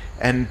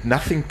 And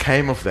nothing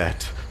came of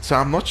that. So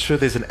I'm not sure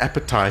there's an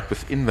appetite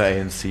within the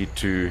ANC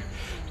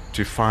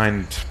to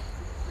find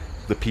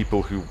the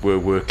people who were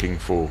working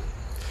for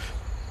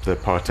the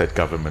apartheid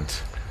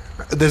government.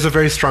 There's a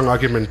very strong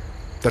argument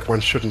that one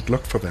shouldn't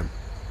look for them.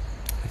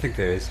 I think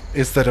there is.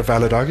 Is that a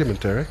valid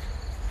argument, Derek?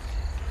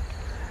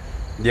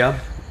 Yeah.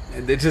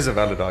 It is a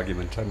valid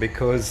argument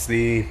because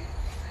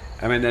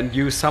and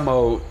you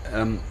somehow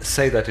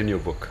say that in your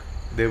book.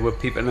 There were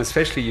people, and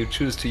especially you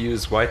choose to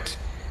use white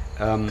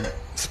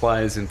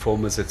spies,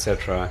 informers,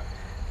 etc.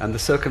 And the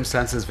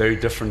circumstances very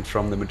different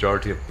from the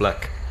majority of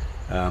black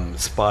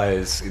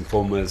spies,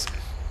 informers,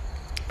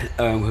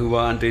 who were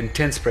under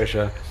intense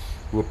pressure,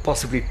 who were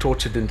possibly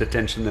tortured in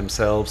detention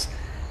themselves,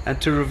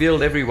 and to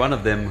reveal every one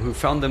of them who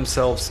found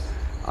themselves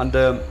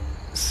under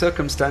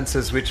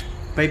circumstances which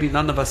maybe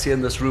none of us here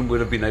in this room would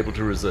have been able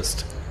to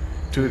resist.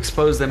 To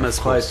expose them as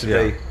spies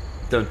today,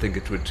 don't think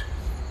it would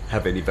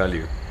have any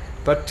value.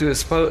 But to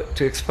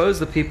expose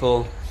the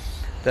people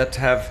that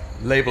have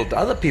labeled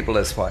other people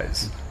as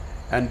spies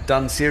and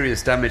done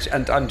serious damage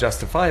and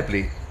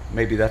unjustifiably,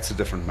 maybe that's a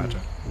different matter.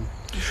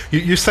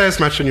 You say as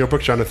much in your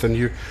book, Jonathan.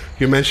 You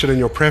mention in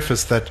your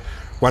preface that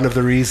one of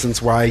the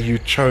reasons why you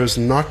chose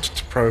not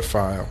to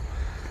profile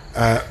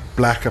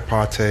black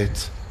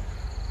apartheid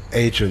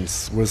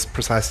agents was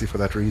precisely for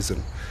that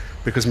reason,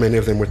 because many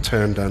of them were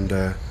turned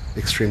under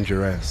extreme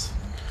duress.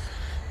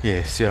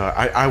 Yes, yeah.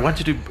 I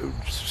wanted to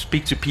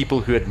speak to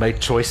people who had made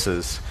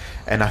choices,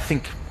 and I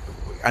think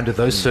under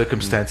those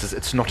circumstances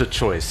it's not a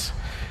choice.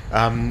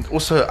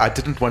 Also, I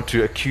didn't want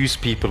to accuse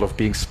people of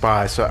being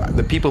spies, so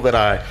the people that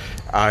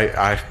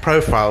I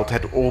profiled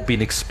had all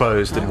been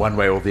exposed in one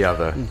way or the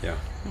other. Yeah.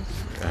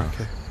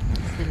 Okay.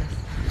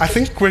 I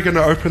think we're going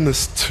to open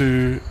this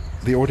to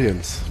the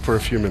audience for a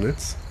few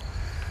minutes.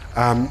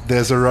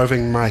 There's a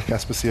roving mic.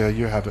 Aspasia,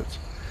 you have it.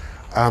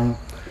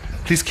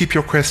 Please keep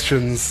your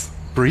questions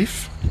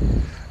brief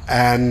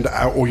and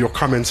or your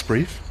comments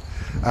brief.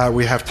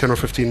 We have 10 or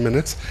 15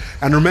 minutes.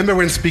 And remember,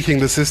 when speaking,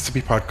 this is to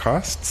be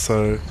podcast,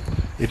 so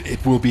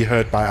it will be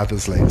heard by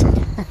others later.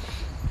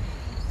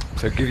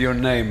 So give your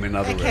name, in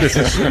other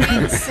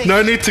words.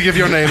 No need to give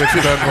your name if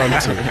you don't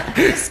want to.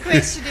 This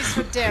question is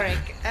for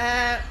Derek.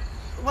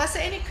 Was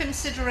there any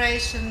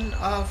consideration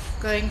of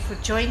going for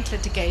joint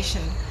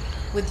litigation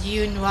with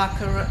you,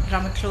 Nwaka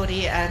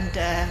Ramatlori, and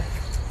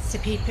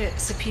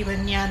Sipiwe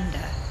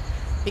Nyanda,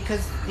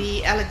 because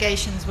the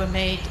allegations were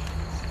made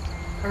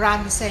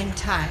around the same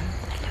time?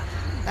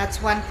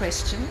 That's one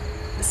question.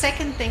 The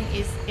second thing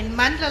is, in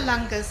Mandla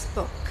Langa's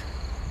book,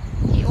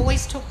 he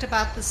always talked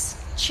about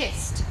this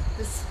chest,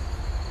 this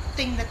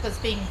thing that was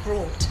being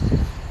brought,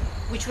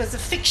 which was a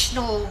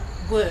fictional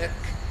work,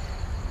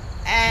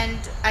 and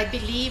I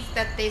believe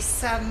that there's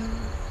some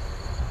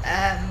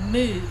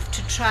move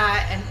to try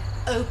and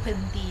open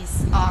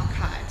these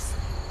archives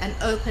and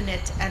open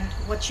it, and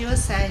what you're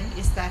saying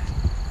is that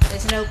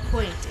there's no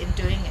point in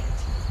doing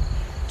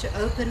it. To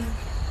open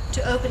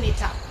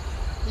it up,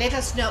 let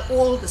us know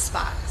all the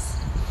spies.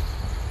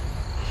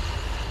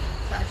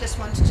 So I just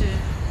wanted to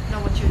know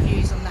what your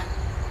views on that.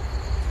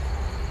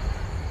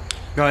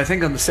 No, I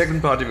think on the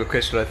second part of your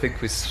question, I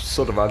think we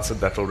sort of answered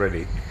that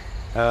already.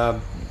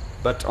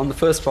 But on the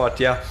first part,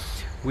 yeah,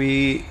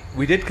 we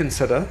did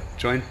consider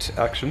joint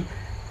action,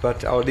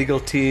 but our legal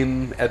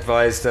team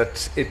advised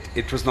that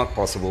it was not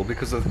possible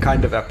because of the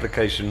kind of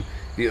application,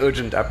 the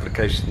urgent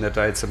application that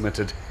I had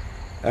submitted.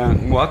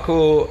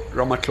 Mwako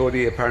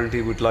Ramatlori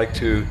apparently would like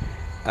to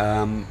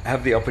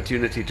have the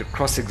opportunity to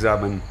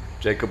cross-examine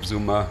Jacob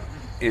Zuma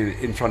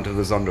in front of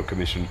the Zondo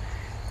Commission.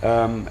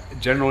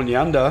 General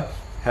Nyanda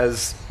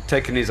has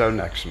taken his own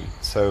action,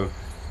 so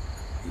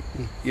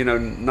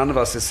none of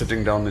us is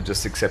sitting down and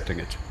just accepting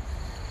it.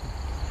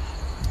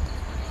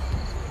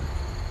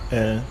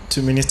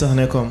 To Minister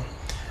Hanekom,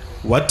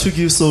 what took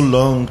you so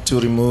long to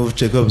remove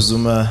Jacob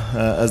Zuma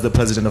as the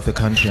president of the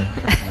country?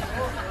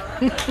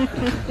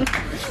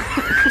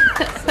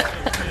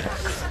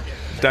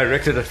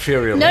 Directed at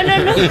Ferial. No.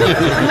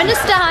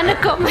 Minister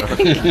Hanekom.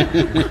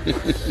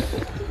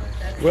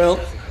 Well,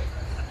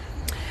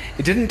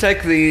 it didn't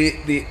take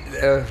the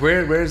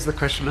where is the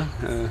questioner?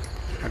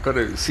 I've got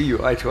to see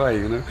you eye to eye,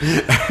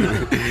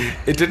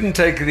 It didn't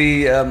take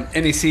the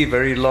NEC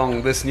very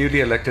long, this newly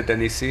elected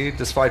NEC,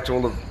 despite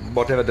all of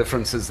whatever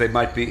differences there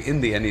might be in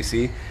the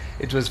NEC.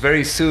 It was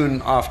very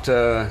soon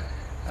after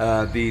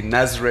the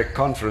Nazareth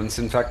conference.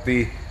 In fact,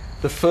 the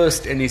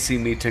first NEC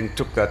meeting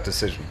took that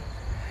decision.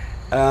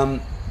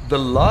 The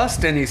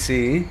last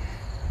NEC,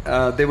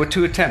 there were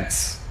 2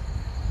 attempts,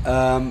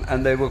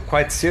 and they were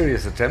quite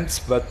serious attempts,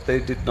 but they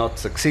did not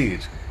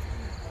succeed.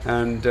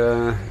 And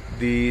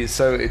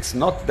so it's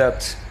not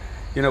that,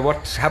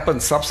 what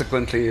happened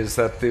subsequently is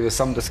that there was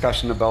some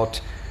discussion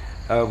about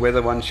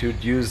whether one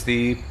should use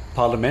the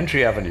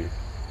parliamentary avenue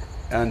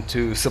and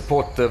to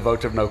support the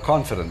vote of no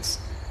confidence.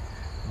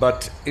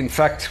 But in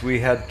fact, we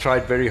had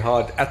tried very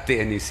hard at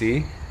the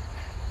NEC,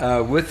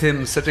 with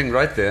him sitting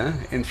right there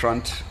in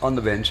front on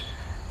the bench.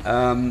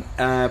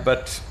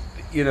 But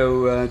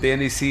the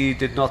NEC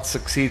did not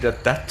succeed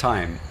at that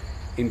time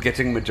in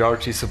getting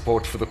majority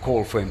support for the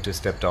call for him to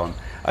step down.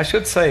 I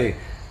should say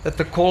that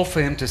the call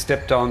for him to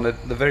step down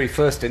at the very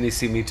first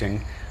NEC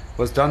meeting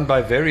was done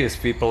by various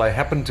people. I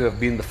happened to have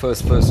been the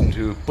first person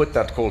to put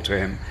that call to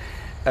him.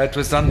 It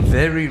was done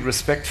very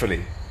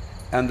respectfully,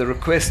 and the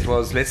request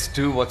was, let's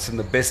do what's in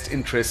the best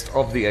interest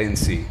of the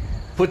ANC.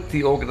 Put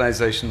the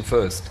organization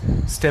first.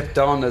 Step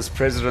down as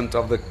president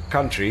of the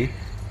country,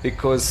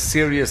 because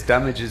serious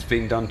damage is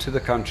being done to the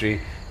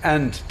country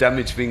and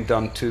damage being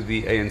done to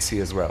the ANC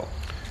as well.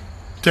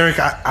 Derek,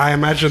 I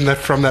imagine that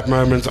from that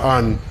moment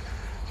on,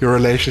 your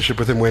relationship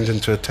with him went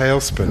into a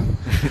tailspin.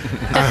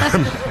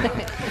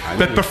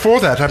 But before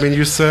that,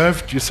 you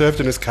served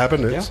in his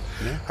cabinet. Yeah.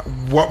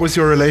 What was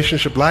your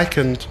relationship like,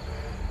 and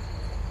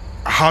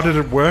how did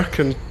it work,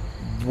 and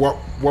what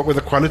were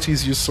the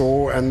qualities you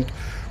saw, and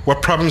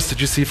what problems did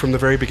you see from the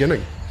very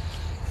beginning?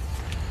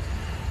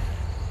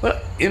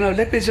 Well,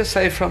 let me just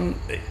say from,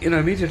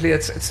 immediately,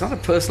 it's not a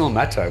personal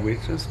matter. We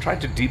just try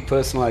to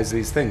depersonalize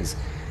these things.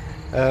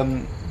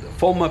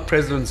 Former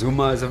President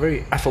Zuma is a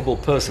very affable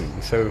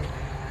person. So,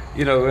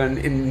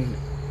 and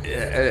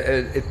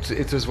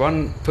it was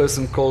one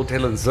person called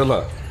Helen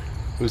Ziller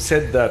who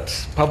said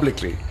that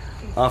publicly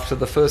after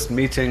the first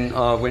meeting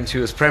when she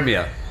was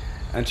premier,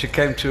 and she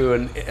came to a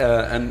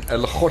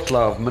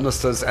lechotla of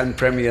ministers and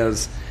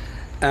premiers,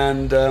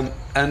 and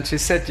she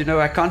said,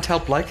 I can't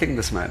help liking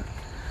this man.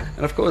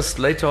 And of course,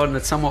 later on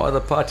at some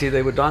other party,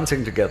 they were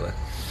dancing together.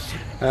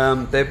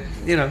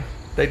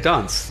 They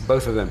danced,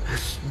 both of them.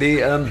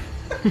 The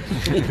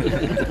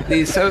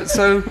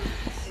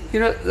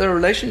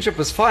relationship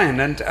was fine,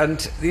 and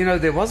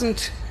there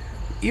wasn't,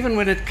 even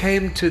when it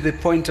came to the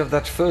point of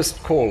that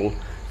first call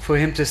for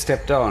him to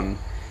step down,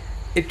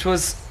 it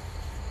was,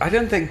 I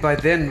don't think by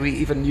then we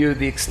even knew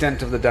the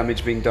extent of the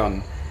damage being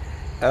done,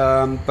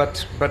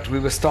 but we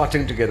were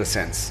starting to get a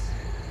sense.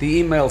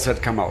 The emails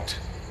had come out.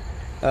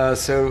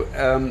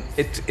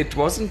 It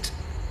wasn't,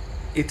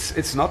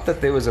 it's not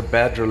that there was a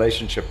bad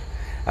relationship.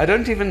 I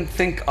don't even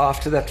think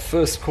after that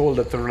first call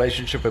that the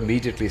relationship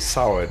immediately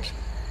soured.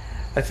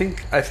 I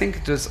think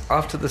it was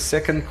after the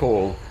second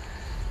call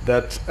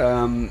that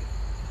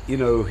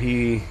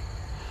he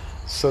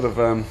sort of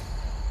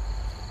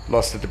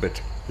lost it a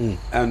bit.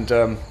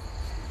 And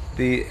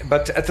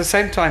but at the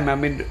same time,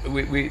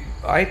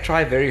 I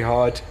try very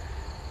hard.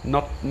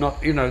 Not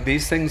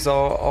these things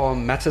are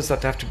matters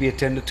that have to be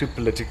attended to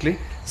politically,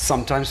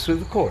 sometimes through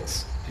the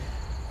courts.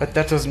 But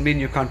that doesn't mean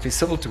you can't be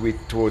civil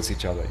towards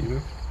each other.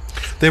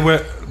 There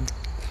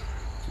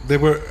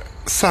were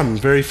some,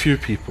 very few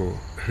people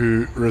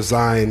who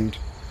resigned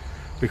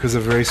because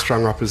of very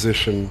strong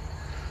opposition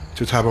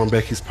to Thabo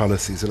Mbeki's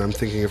policies, and I'm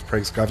thinking of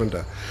Preg's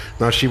Governor.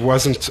 Now, she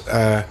wasn't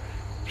in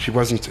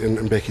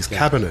Mbeki's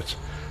cabinet,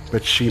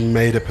 but she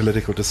made a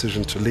political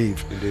decision to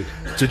leave. Indeed.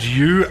 Did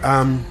you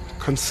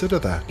consider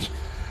that?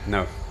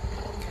 No,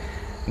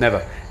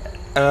 never.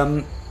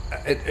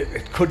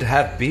 It could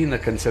have been a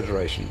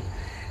consideration,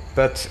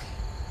 but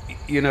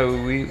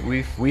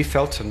we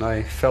felt, and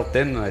I felt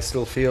then, and I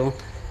still feel,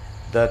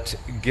 that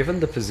given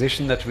the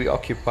position that we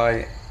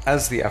occupy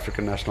as the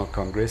African National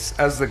Congress,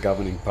 as the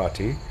governing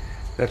party,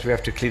 that we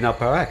have to clean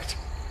up our act.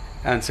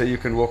 And so you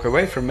can walk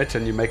away from it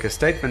and you make a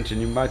statement and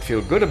you might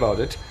feel good about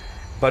it,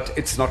 but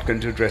it's not going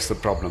to address the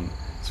problem.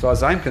 As far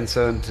as I'm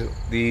concerned,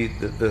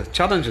 the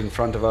challenge in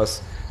front of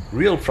us,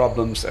 real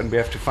problems, and we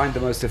have to find the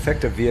most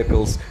effective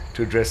vehicles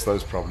to address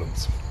those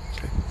problems.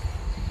 Okay.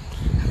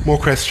 More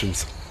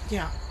questions?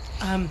 Yeah.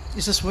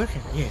 Is this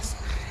working? Yes.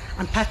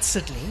 I'm Pat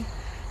Sidley,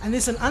 and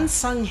there's an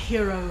unsung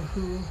hero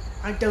who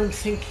I don't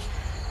think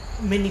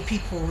many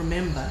people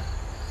remember.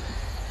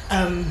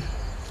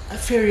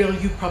 Ferial,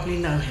 you probably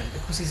know him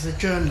because he's a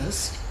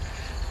journalist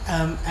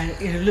and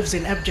he lives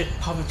in abject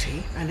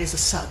poverty and is a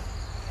sub.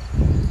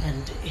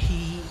 And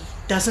he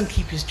doesn't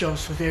keep his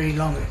jobs for very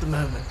long at the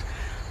moment.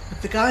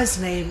 But the guy's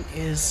name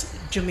is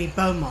Jimmy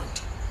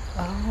Beaumont.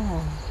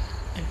 Oh.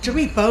 And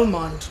Jimmy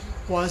Beaumont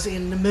was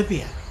in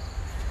Namibia.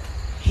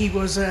 He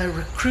was a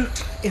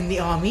recruit in the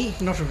army,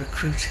 not a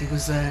recruit, he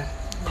was a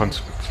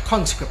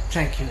conscript,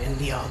 thank you, in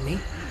the army.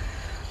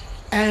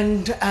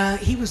 And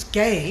he was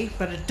gay,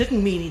 but it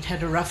didn't mean he'd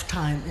had a rough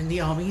time in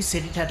the army. He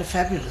said he'd had a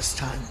fabulous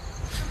time.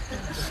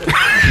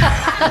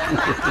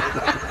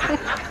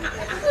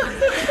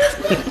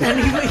 And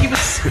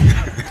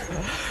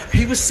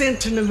he was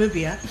sent to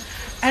Namibia.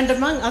 And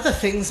among other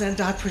things, and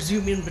I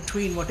presume in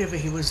between whatever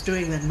he was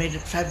doing that made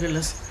it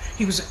fabulous,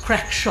 he was a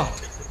crack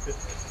shot.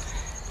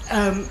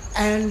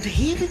 And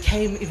he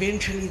became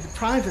eventually the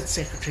private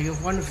secretary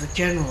of one of the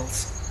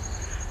generals.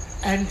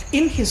 And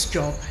in his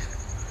job,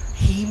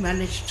 he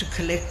managed to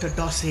collect a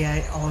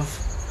dossier of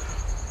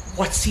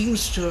what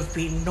seems to have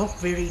been not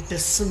very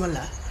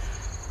dissimilar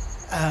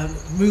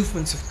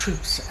movements of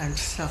troops and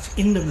stuff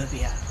in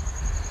Namibia.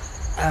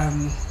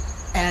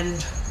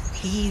 And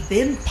he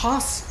then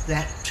passed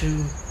that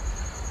to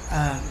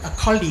a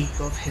colleague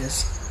of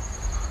his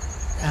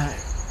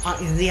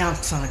in the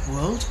outside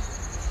world.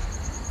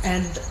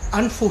 And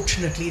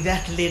unfortunately,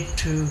 that led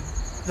to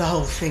the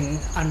whole thing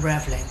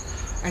unraveling.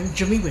 And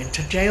Jimmy went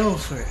to jail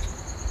for it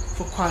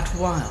for quite a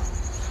while.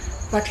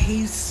 But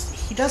he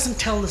doesn't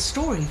tell the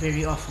story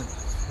very often.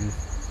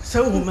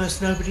 So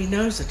almost nobody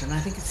knows it. And I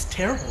think it's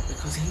terrible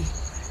because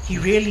he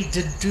really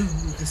did do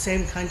the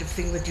same kind of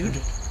thing that you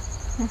did.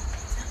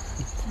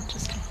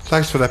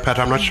 Thanks for that, Pat.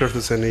 I'm not sure if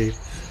there's any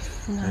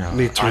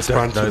need to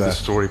respond to that. I don't know the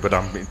story, but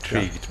I'm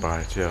intrigued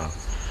by it, yeah.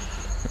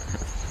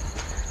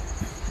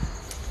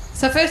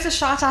 So first a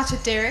shout out to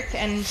Derek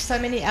and so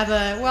many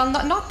other, well,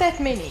 not that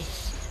many,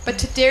 but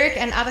to Derek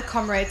and other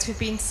comrades who've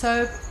been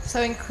so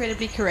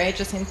incredibly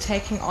courageous in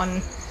taking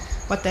on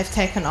what they've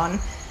taken on,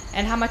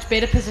 and how much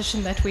better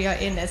position that we are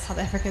in as South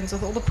Africans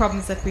with all the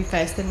problems that we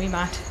face than we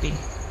might have been.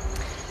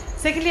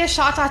 Secondly, a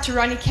shout out to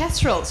Ronnie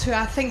Casserols, who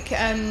I think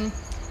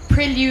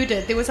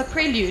there was a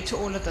prelude to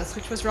all of this,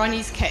 which was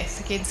Ronnie's case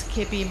against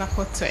Kebi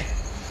Mapotwe,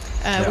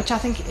 which I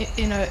think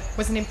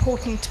was an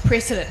important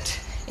precedent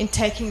in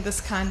taking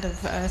this kind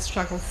of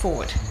struggle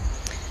forward.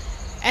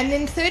 And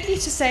then thirdly,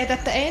 to say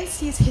that the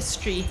ANC's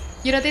history,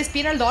 there's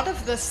been a lot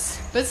of this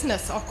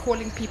business of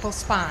calling people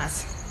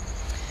spies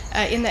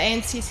in the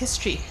ANC's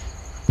history,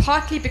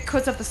 partly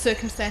because of the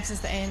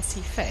circumstances the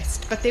ANC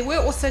faced. But there were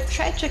also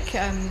tragic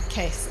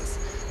cases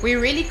where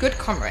really good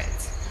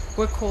comrades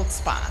were called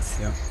spies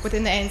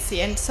within the ANC.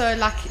 And so,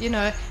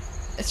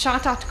 a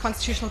shout out to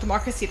constitutional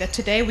democracy that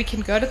today we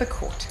can go to the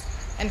court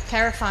and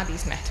clarify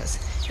these matters.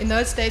 In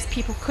those days,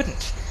 people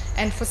couldn't.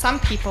 And for some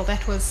people,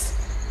 that was,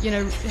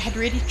 had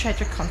really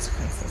tragic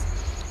consequences.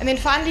 And then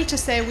finally, to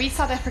say we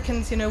South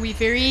Africans, we're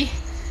very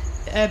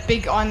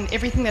big on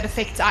everything that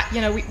affects,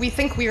 we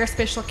think we're a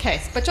special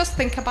case. But just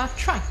think about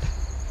Trump.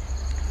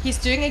 He's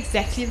doing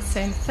exactly the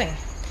same thing.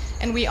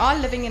 And we are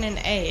living in an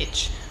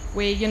age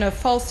where,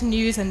 false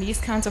news and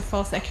these kinds of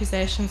false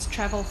accusations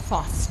travel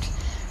fast.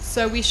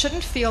 So we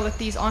shouldn't feel that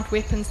these aren't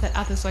weapons that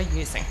others are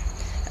using.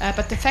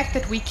 But the fact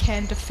that we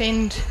can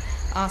defend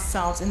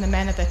ourselves in the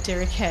manner that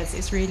Derek has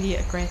is really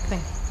a great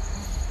thing.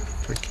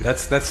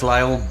 That's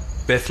Lyle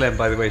Bethlehem,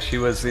 by the way. She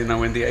was,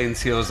 when the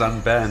ANC was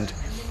unbanned,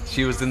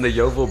 she was in the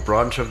Yeovil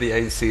branch of the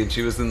ANC, and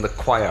she was in the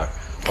choir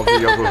of the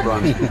Yeovil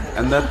branch.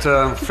 And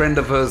that friend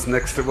of hers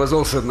next to was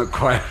also in the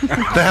choir.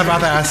 They have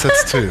other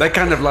assets too. They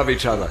kind of love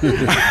each other.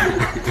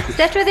 Is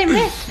that where they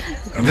met?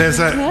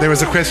 There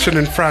was a question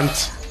in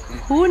front.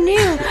 Who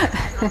knew?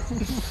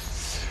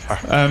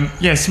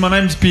 Yes, my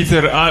name's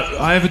Peter.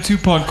 I have a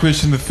two-part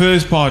question. The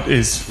first part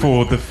is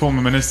for the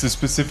former minister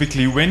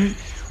specifically. When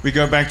we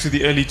go back to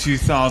the early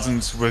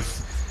 2000s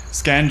with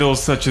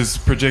scandals such as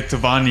Project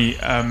Avani,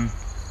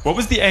 what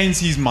was the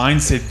ANC's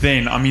mindset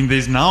then? I mean,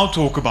 there's now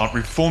talk about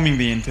reforming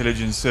the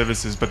intelligence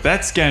services, but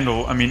that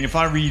scandal, if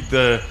I read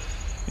the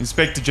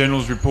Inspector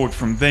General's report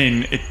from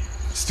then, it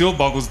still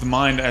boggles the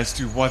mind as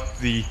to what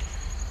the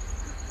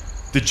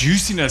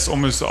juiciness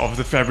almost of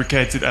the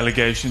fabricated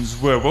allegations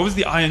were. What was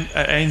the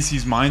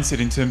ANC's mindset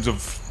in terms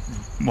of,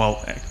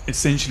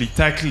 essentially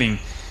tackling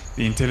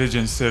the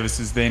intelligence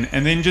services then?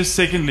 And then just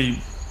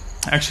secondly,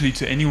 actually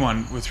to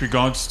anyone with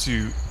regards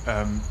to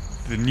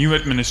the new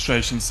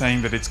administration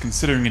saying that it's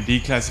considering a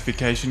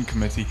declassification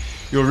committee,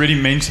 you already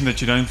mentioned that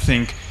you don't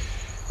think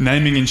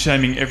naming and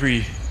shaming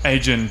every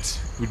agent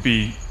would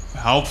be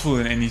helpful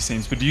in any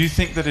sense, but do you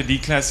think that a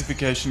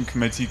declassification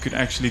committee could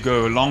actually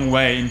go a long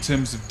way in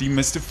terms of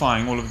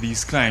demystifying all of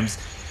these claims,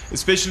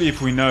 especially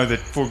if we know that,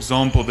 for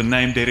example, the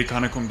name Derek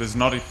Hanekom does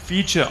not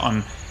feature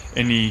on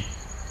any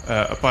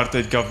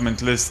apartheid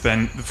government list,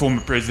 then the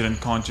former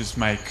president can't just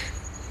make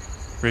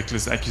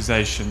reckless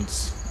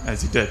accusations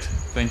as he did?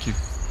 Thank you.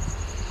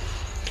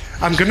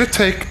 I'm going to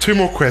take 2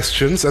 more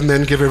questions and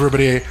then give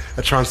everybody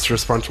a chance to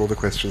respond to all the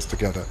questions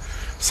together.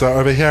 So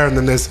over here, and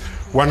then there's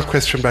one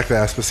question back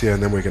there, Aspasia,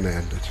 and then we're going to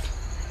end it.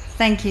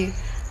 Thank you.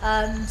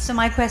 So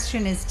my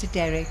question is to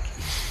Derek.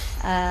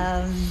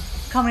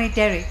 Comrade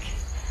Derek,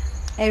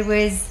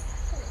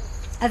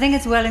 I think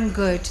it's well and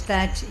good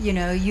that,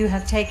 you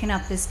have taken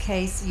up this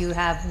case, you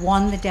have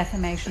won the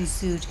defamation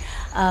suit,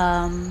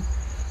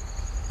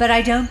 but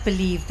I don't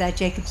believe that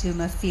Jacob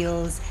Zuma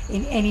feels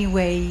in any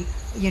way,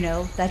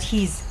 that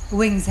his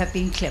wings have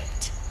been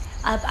clipped.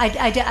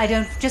 I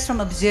don't, just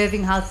from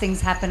observing how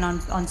things happen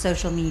on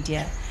social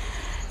media.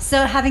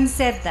 So having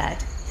said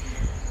that,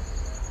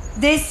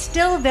 there's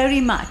still very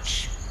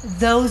much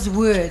those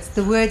words,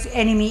 the words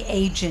enemy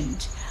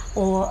agent,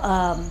 or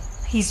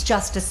he's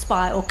just a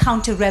spy, or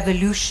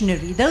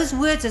counter-revolutionary. Those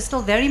words are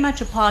still very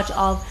much a part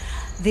of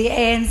the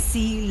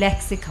ANC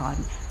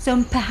lexicon.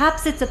 So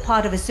perhaps it's a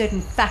part of a certain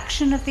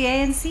faction of the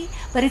ANC,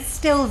 but it's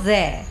still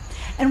there.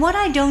 And what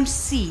I don't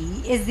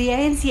see is the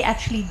ANC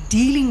actually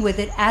dealing with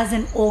it as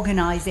an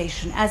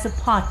organization, as a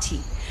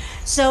party.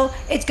 So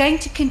it's going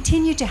to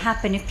continue to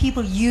happen if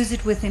people use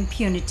it with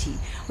impunity,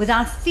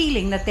 without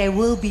feeling that there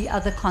will be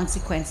other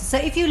consequences. So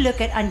if you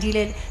look at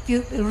if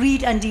you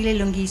read Andile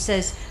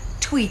Lungisa's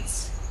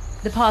tweets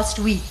the past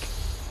week,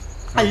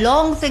 a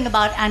long thing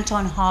about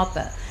Anton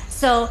Harper.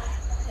 So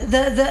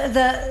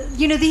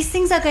these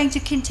things are going to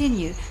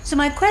continue. So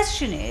my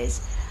question is,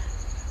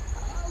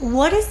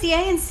 what is the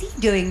ANC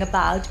doing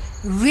about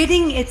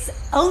ridding its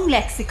own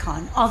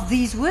lexicon of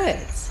these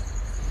words?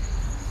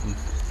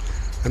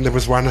 And there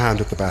was one hand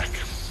at the back.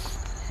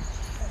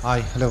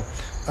 Hi, hello.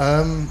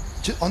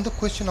 On the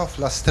question of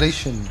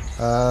lustration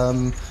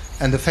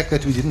and the fact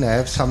that we didn't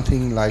have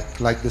something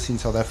like this in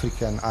South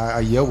Africa, and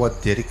I hear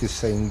what Derek is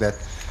saying, that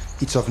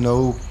it's of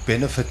no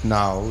benefit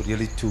now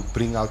really to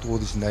bring out all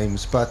these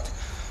names, but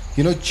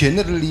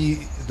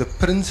generally the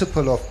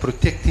principle of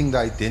protecting the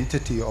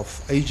identity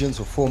of agents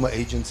or former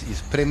agents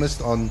is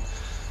premised on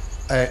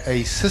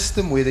a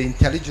system where the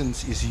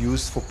intelligence is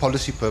used for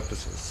policy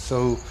purposes.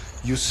 So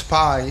you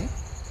spy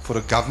for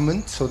a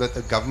government so that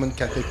the government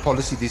can take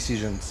policy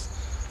decisions,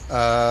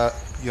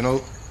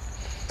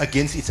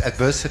 against its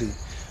adversary.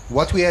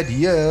 What we had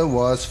here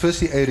was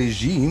firstly a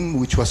regime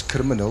which was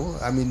criminal.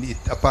 I mean,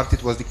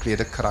 apartheid was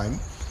declared a crime.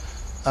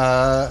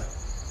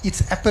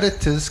 Its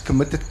apparatus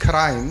committed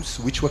crimes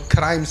which were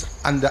crimes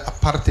under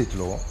apartheid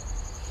law.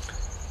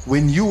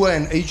 When you were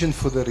an agent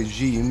for the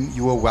regime,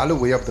 you were well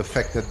aware of the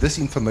fact that this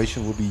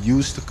information will be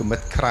used to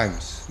commit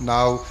crimes.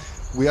 Now,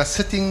 we are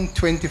sitting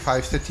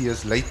 25, 30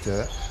 years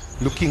later,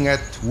 looking at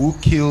who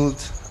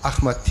killed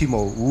Ahmad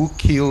Timo, who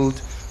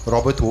killed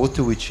Robert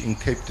Waterwich in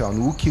Cape Town,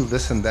 who killed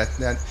this and that.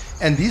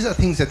 And these are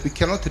things that we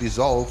cannot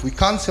resolve. We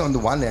can't say on the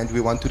one hand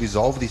we want to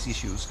resolve these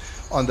issues.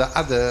 On the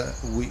other,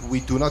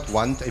 we do not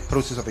want a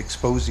process of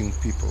exposing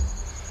people.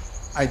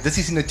 This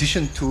is in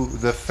addition to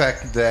the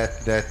fact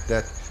that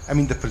the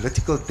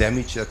political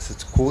damage that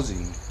it's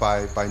causing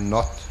by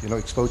not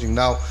exposing.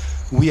 Now,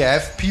 we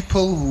have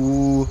people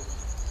who,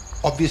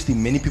 obviously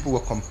many people were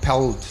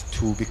compelled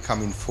to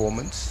become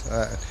informants.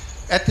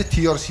 At the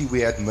TRC we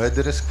had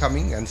murderers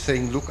coming and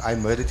saying, look, I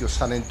murdered your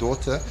son and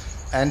daughter,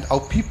 and our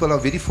people are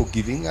very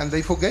forgiving and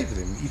they forgave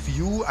them. If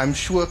you, I'm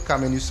sure,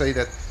 come and you say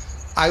that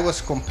I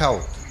was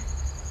compelled,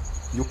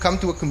 you come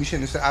to a commission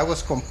and say I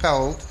was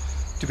compelled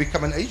to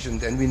become an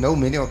agent, and we know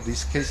many of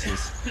these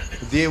cases,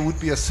 there would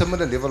be a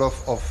similar level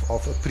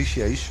of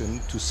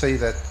appreciation to say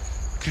that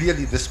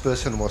clearly this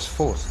person was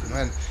forced.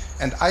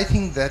 And I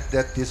think that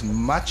there's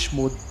much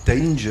more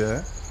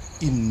danger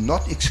in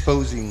not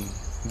exposing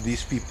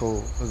these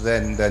people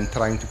than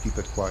trying to keep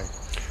it quiet.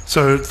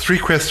 So 3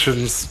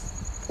 questions,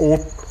 all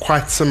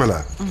quite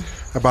similar,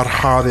 about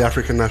how the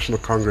African National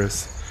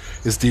Congress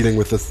is dealing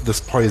with this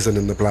poison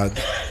in the blood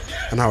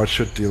and how it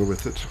should deal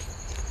with it.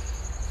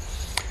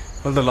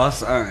 Well, the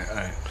last...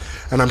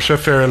 and I'm sure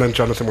Ferial and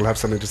Jonathan will have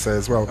something to say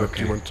as well, but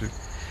do you want to?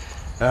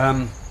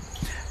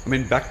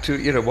 Back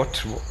to,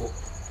 what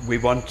we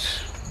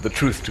want the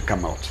truth to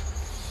come out.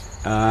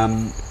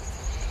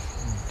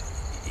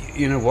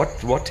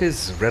 What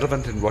is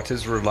relevant and what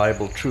is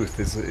reliable truth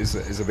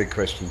is a big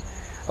question.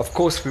 Of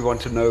course, we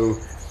want to know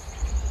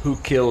who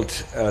killed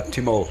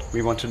Timol.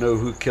 We want to know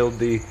who killed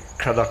the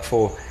Cradock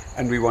 4,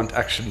 and we want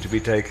action to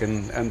be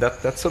taken, and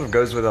that sort of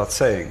goes without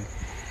saying.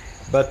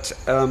 But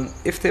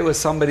if there was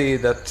somebody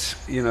that,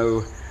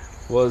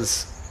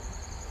 was,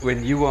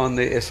 when you were on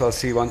the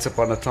SRC once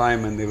upon a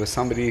time, and there was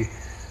somebody,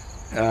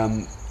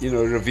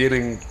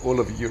 revealing all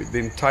of the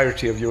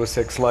entirety of your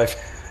sex life,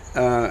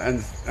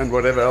 and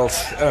whatever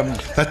else.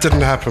 That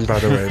didn't happen, by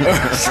the way.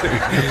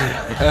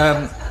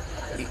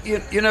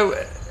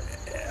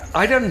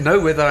 I don't know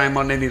whether I'm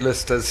on any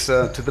list. As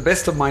to the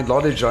best of my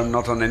knowledge, I'm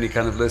not on any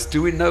kind of list.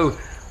 Do we know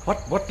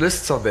what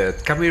lists are there?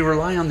 Can we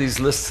rely on these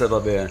lists that are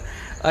there?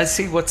 I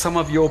see what some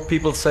of your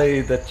people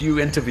say that you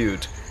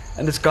interviewed,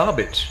 and it's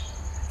garbage.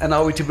 And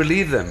are we to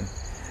believe them?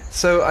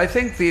 So I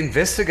think the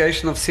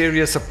investigation of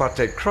serious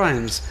apartheid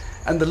crimes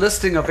and the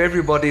listing of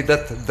everybody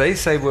that they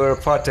say were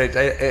apartheid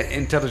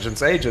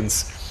intelligence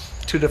agents,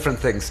 two different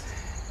things.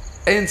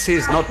 ANC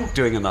is not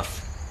doing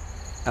enough.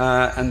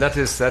 And that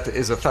is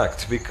a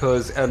fact,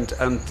 because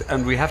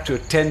and we have to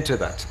attend to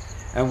that,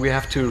 and we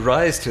have to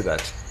rise to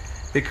that,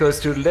 because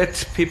to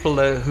let people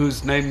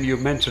whose name you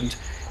mentioned,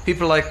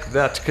 people like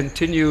that,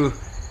 continue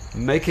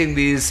making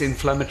these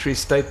inflammatory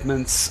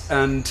statements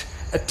and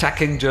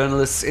attacking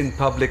journalists in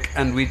public,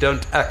 and we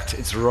don't act,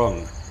 it's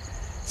wrong.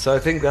 So I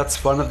think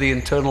that's one of the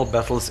internal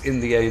battles in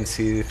the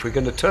ANC. If we're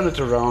going to turn it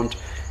around,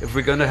 if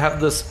we're going to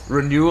have this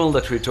renewal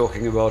that we're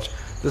talking about,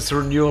 this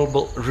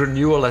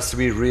renewal has to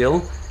be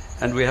real,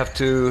 and we have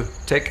to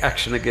take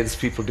action against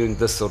people doing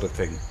this sort of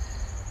thing.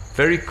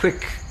 Very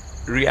quick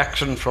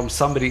reaction from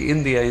somebody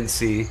in the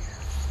ANC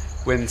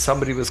when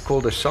somebody was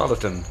called a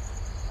charlatan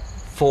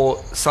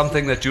for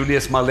something that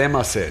Julius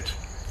Malema said.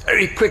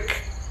 Very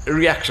quick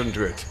reaction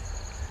to it.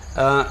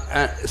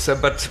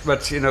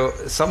 But you know,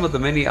 some of the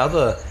many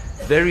other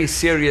very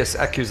serious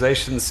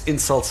accusations,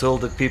 insults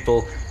hurled at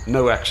people,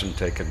 no action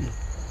taken.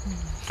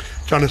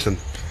 Jonathan.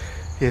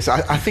 Yes,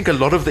 I think a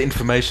lot of the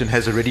information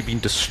has already been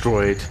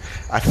destroyed.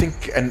 I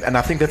think, and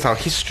I think that's our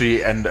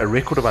history and a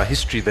record of our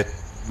history that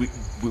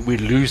we're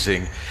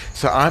losing.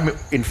 So I'm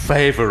in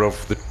favor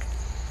of the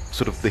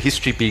sort of the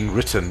history being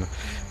written.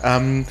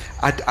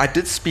 I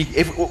did speak,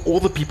 all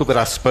the people that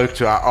I spoke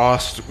to, I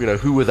asked, you know,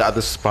 who were the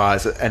other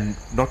spies, and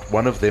not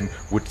one of them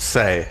would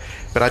say.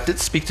 But I did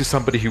speak to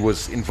somebody who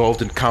was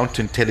involved in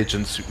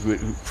counterintelligence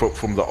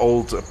from the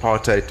old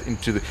apartheid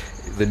into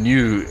the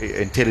new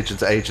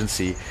intelligence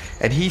agency,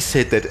 and he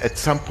said that at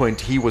some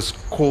point he was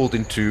called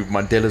into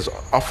Mandela's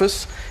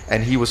office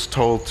and he was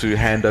told to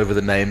hand over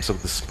the names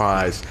of the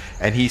spies,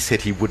 and he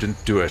said he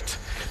wouldn't do it.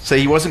 So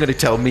he wasn't going to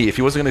tell me. If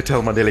he wasn't going to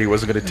tell Mandela, he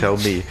wasn't going to tell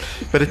me.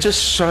 But it just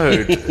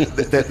showed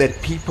that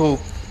people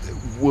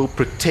will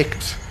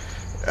protect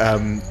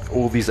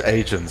all these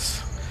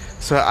agents.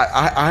 So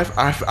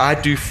I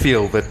do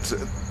feel that,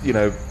 you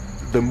know,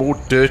 the more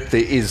dirt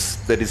there is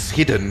that is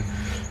hidden,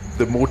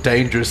 the more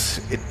dangerous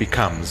it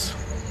becomes.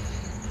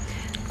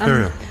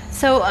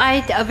 So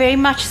I very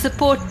much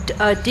support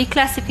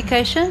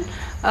declassification.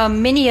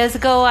 Many years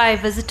ago, I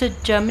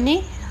visited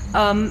Germany,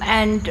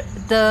 and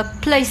the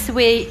place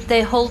where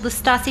they hold the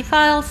Stasi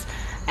files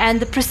and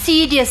the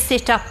procedures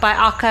set up by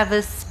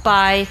archivists,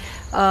 by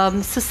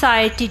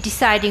society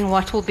deciding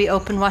what will be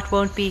open, what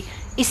won't be,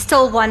 is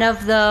still one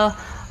of the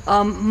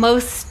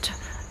most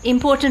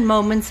important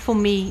moments for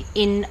me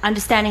in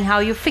understanding how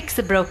you fix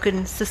a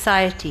broken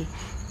society.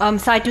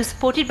 So I do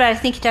support it, but I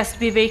think it has to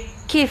be very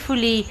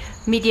carefully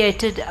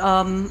mediated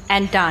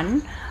and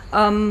done.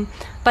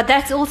 But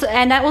that's also,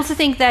 and I also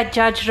think that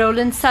Judge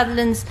Roland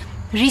Sutherland's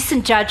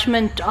recent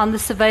judgment on the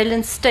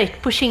surveillance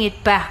state, pushing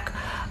it back,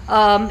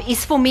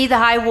 is for me the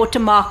high water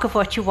mark of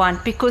what you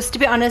want. Because to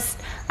be honest,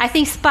 I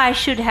think spies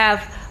should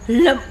have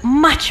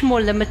much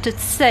more limited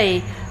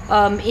say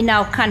in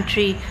our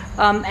country,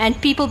 and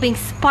people being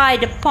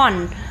spied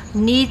upon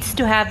needs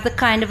to have the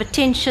kind of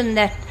attention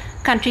that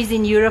countries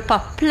in Europe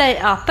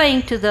are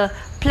paying to the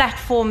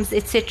platforms,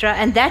 etc.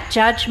 And that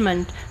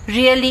judgment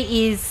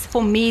really is,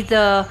 for me,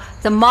 the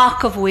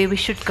mark of where we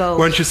should go.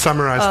 Won't you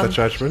summarize the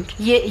judgment?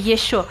 Yeah,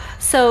 sure.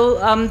 So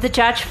the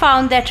judge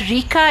found that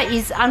RICA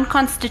is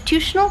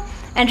unconstitutional.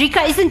 And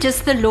RICA isn't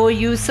just the law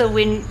used so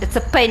when it's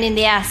a pain in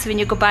the ass when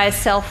you go buy a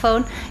cell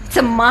phone. It's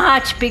a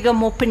much bigger,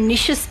 more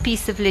pernicious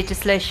piece of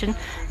legislation.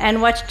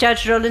 And what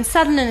Judge Roland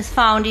Sutherland has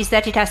found is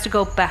that it has to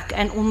go back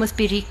and almost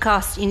be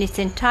recast in its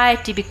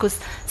entirety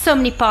because so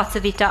many parts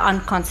of it are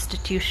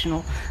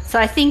unconstitutional. So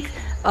I think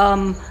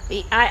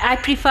I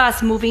prefer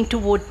us moving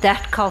toward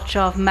that culture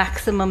of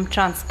maximum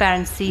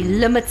transparency,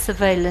 limit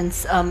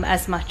surveillance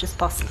as much as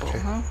possible.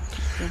 Okay.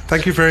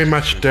 Thank you very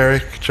much,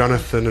 Derek,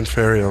 Jonathan, and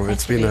Ferial.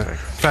 It's been a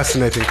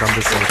fascinating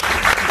conversation.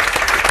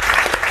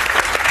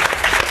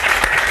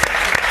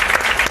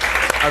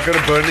 I've got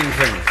a burning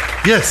thing.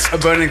 Yes. A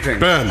burning thing.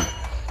 Burn.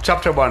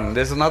 Chapter 1.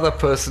 There's another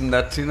person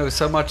that, you know,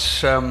 so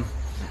much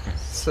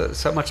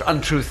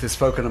untruth is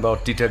spoken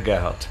about, Dieter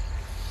Gerhardt.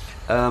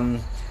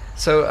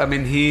 So, I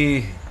mean,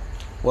 he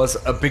was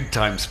a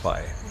big-time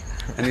spy.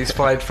 And he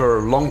spied for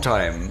a long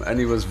time, and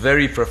he was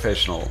very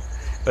professional.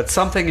 But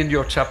something in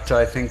your chapter,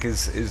 I think,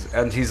 is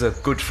and he's a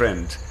good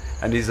friend,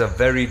 and he's a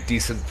very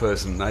decent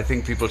person. I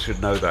think people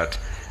should know that.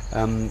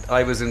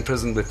 I was in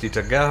prison with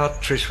Dieter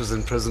Gerhardt. Trish was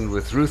in prison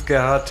with Ruth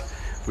Gerhardt.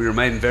 We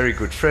remain very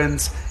good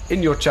friends.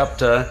 In your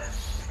chapter,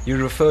 you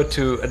refer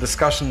to a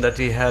discussion that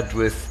he had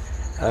with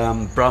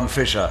Bram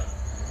Fischer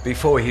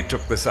before he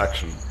took this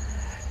action.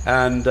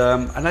 And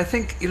I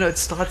think, you know, it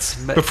starts...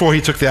 Before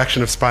he took the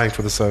action of spying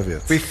for the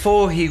Soviets.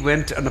 Before he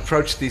went and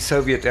approached the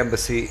Soviet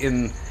embassy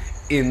in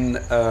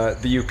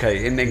the UK,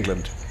 in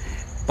England.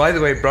 By the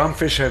way, Bram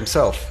Fischer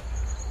himself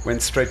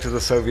went straight to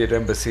the Soviet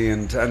embassy,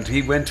 and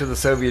he went to the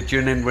Soviet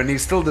Union when he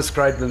still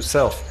described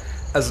himself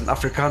as an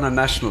Afrikaner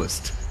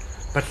nationalist,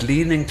 but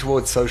leaning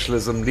towards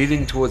socialism,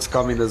 leaning towards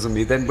communism.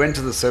 He then went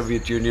to the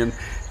Soviet Union,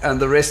 and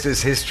the rest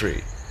is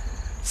history.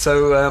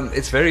 So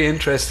it's very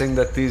interesting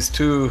that these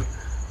two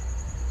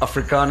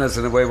Afrikaners,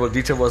 in a way, well,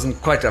 Dieter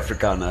wasn't quite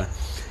Afrikaner,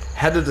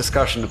 had a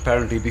discussion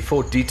apparently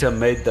before Dieter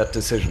made that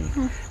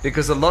decision.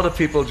 Because a lot of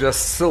people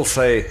just still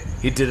say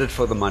he did it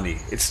for the money.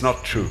 It's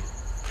not true.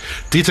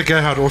 Dieter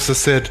Gerhard also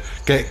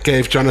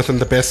gave Jonathan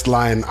the best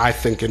line, I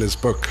think, in his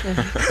book.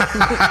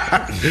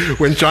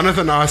 When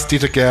Jonathan asked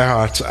Dieter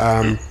Gerhard,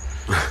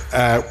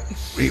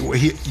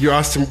 you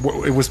asked him,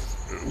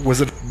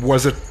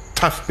 was it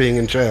tough being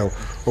in jail,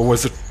 or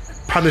was it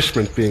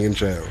punishment being in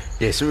jail?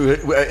 Yes,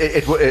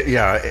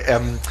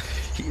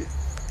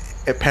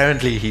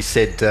 apparently he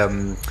said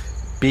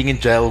being in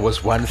jail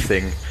was one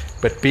thing,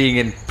 but being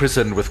in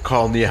prison with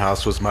Carl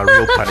Niehaus was my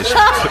real punishment.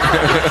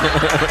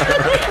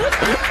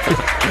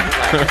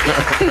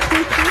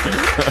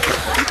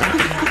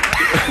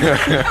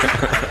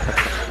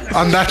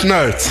 On that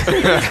note,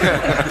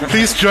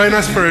 please join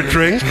us for a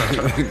drink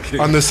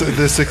on this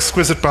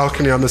exquisite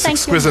balcony on this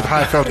exquisite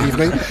Highveld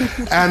evening.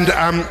 And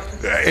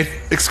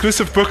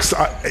Exclusive Books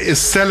is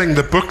selling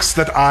the books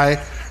that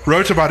I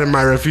wrote about in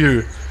my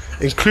review,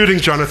 including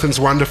Jonathan's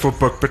wonderful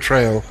book,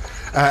 Betrayal,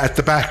 at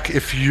the back.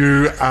 If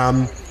you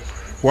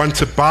want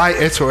to buy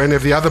it or any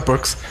of the other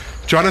books,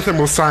 Jonathan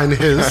will sign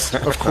his,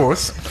 of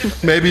course.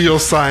 Maybe you'll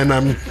sign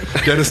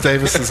Dennis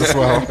Davis's as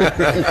well.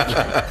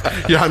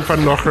 Johan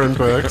van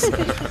Locherenberg's.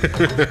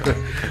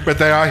 But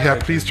they are here.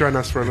 Please join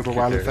us for a little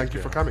while, and thank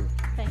you for coming.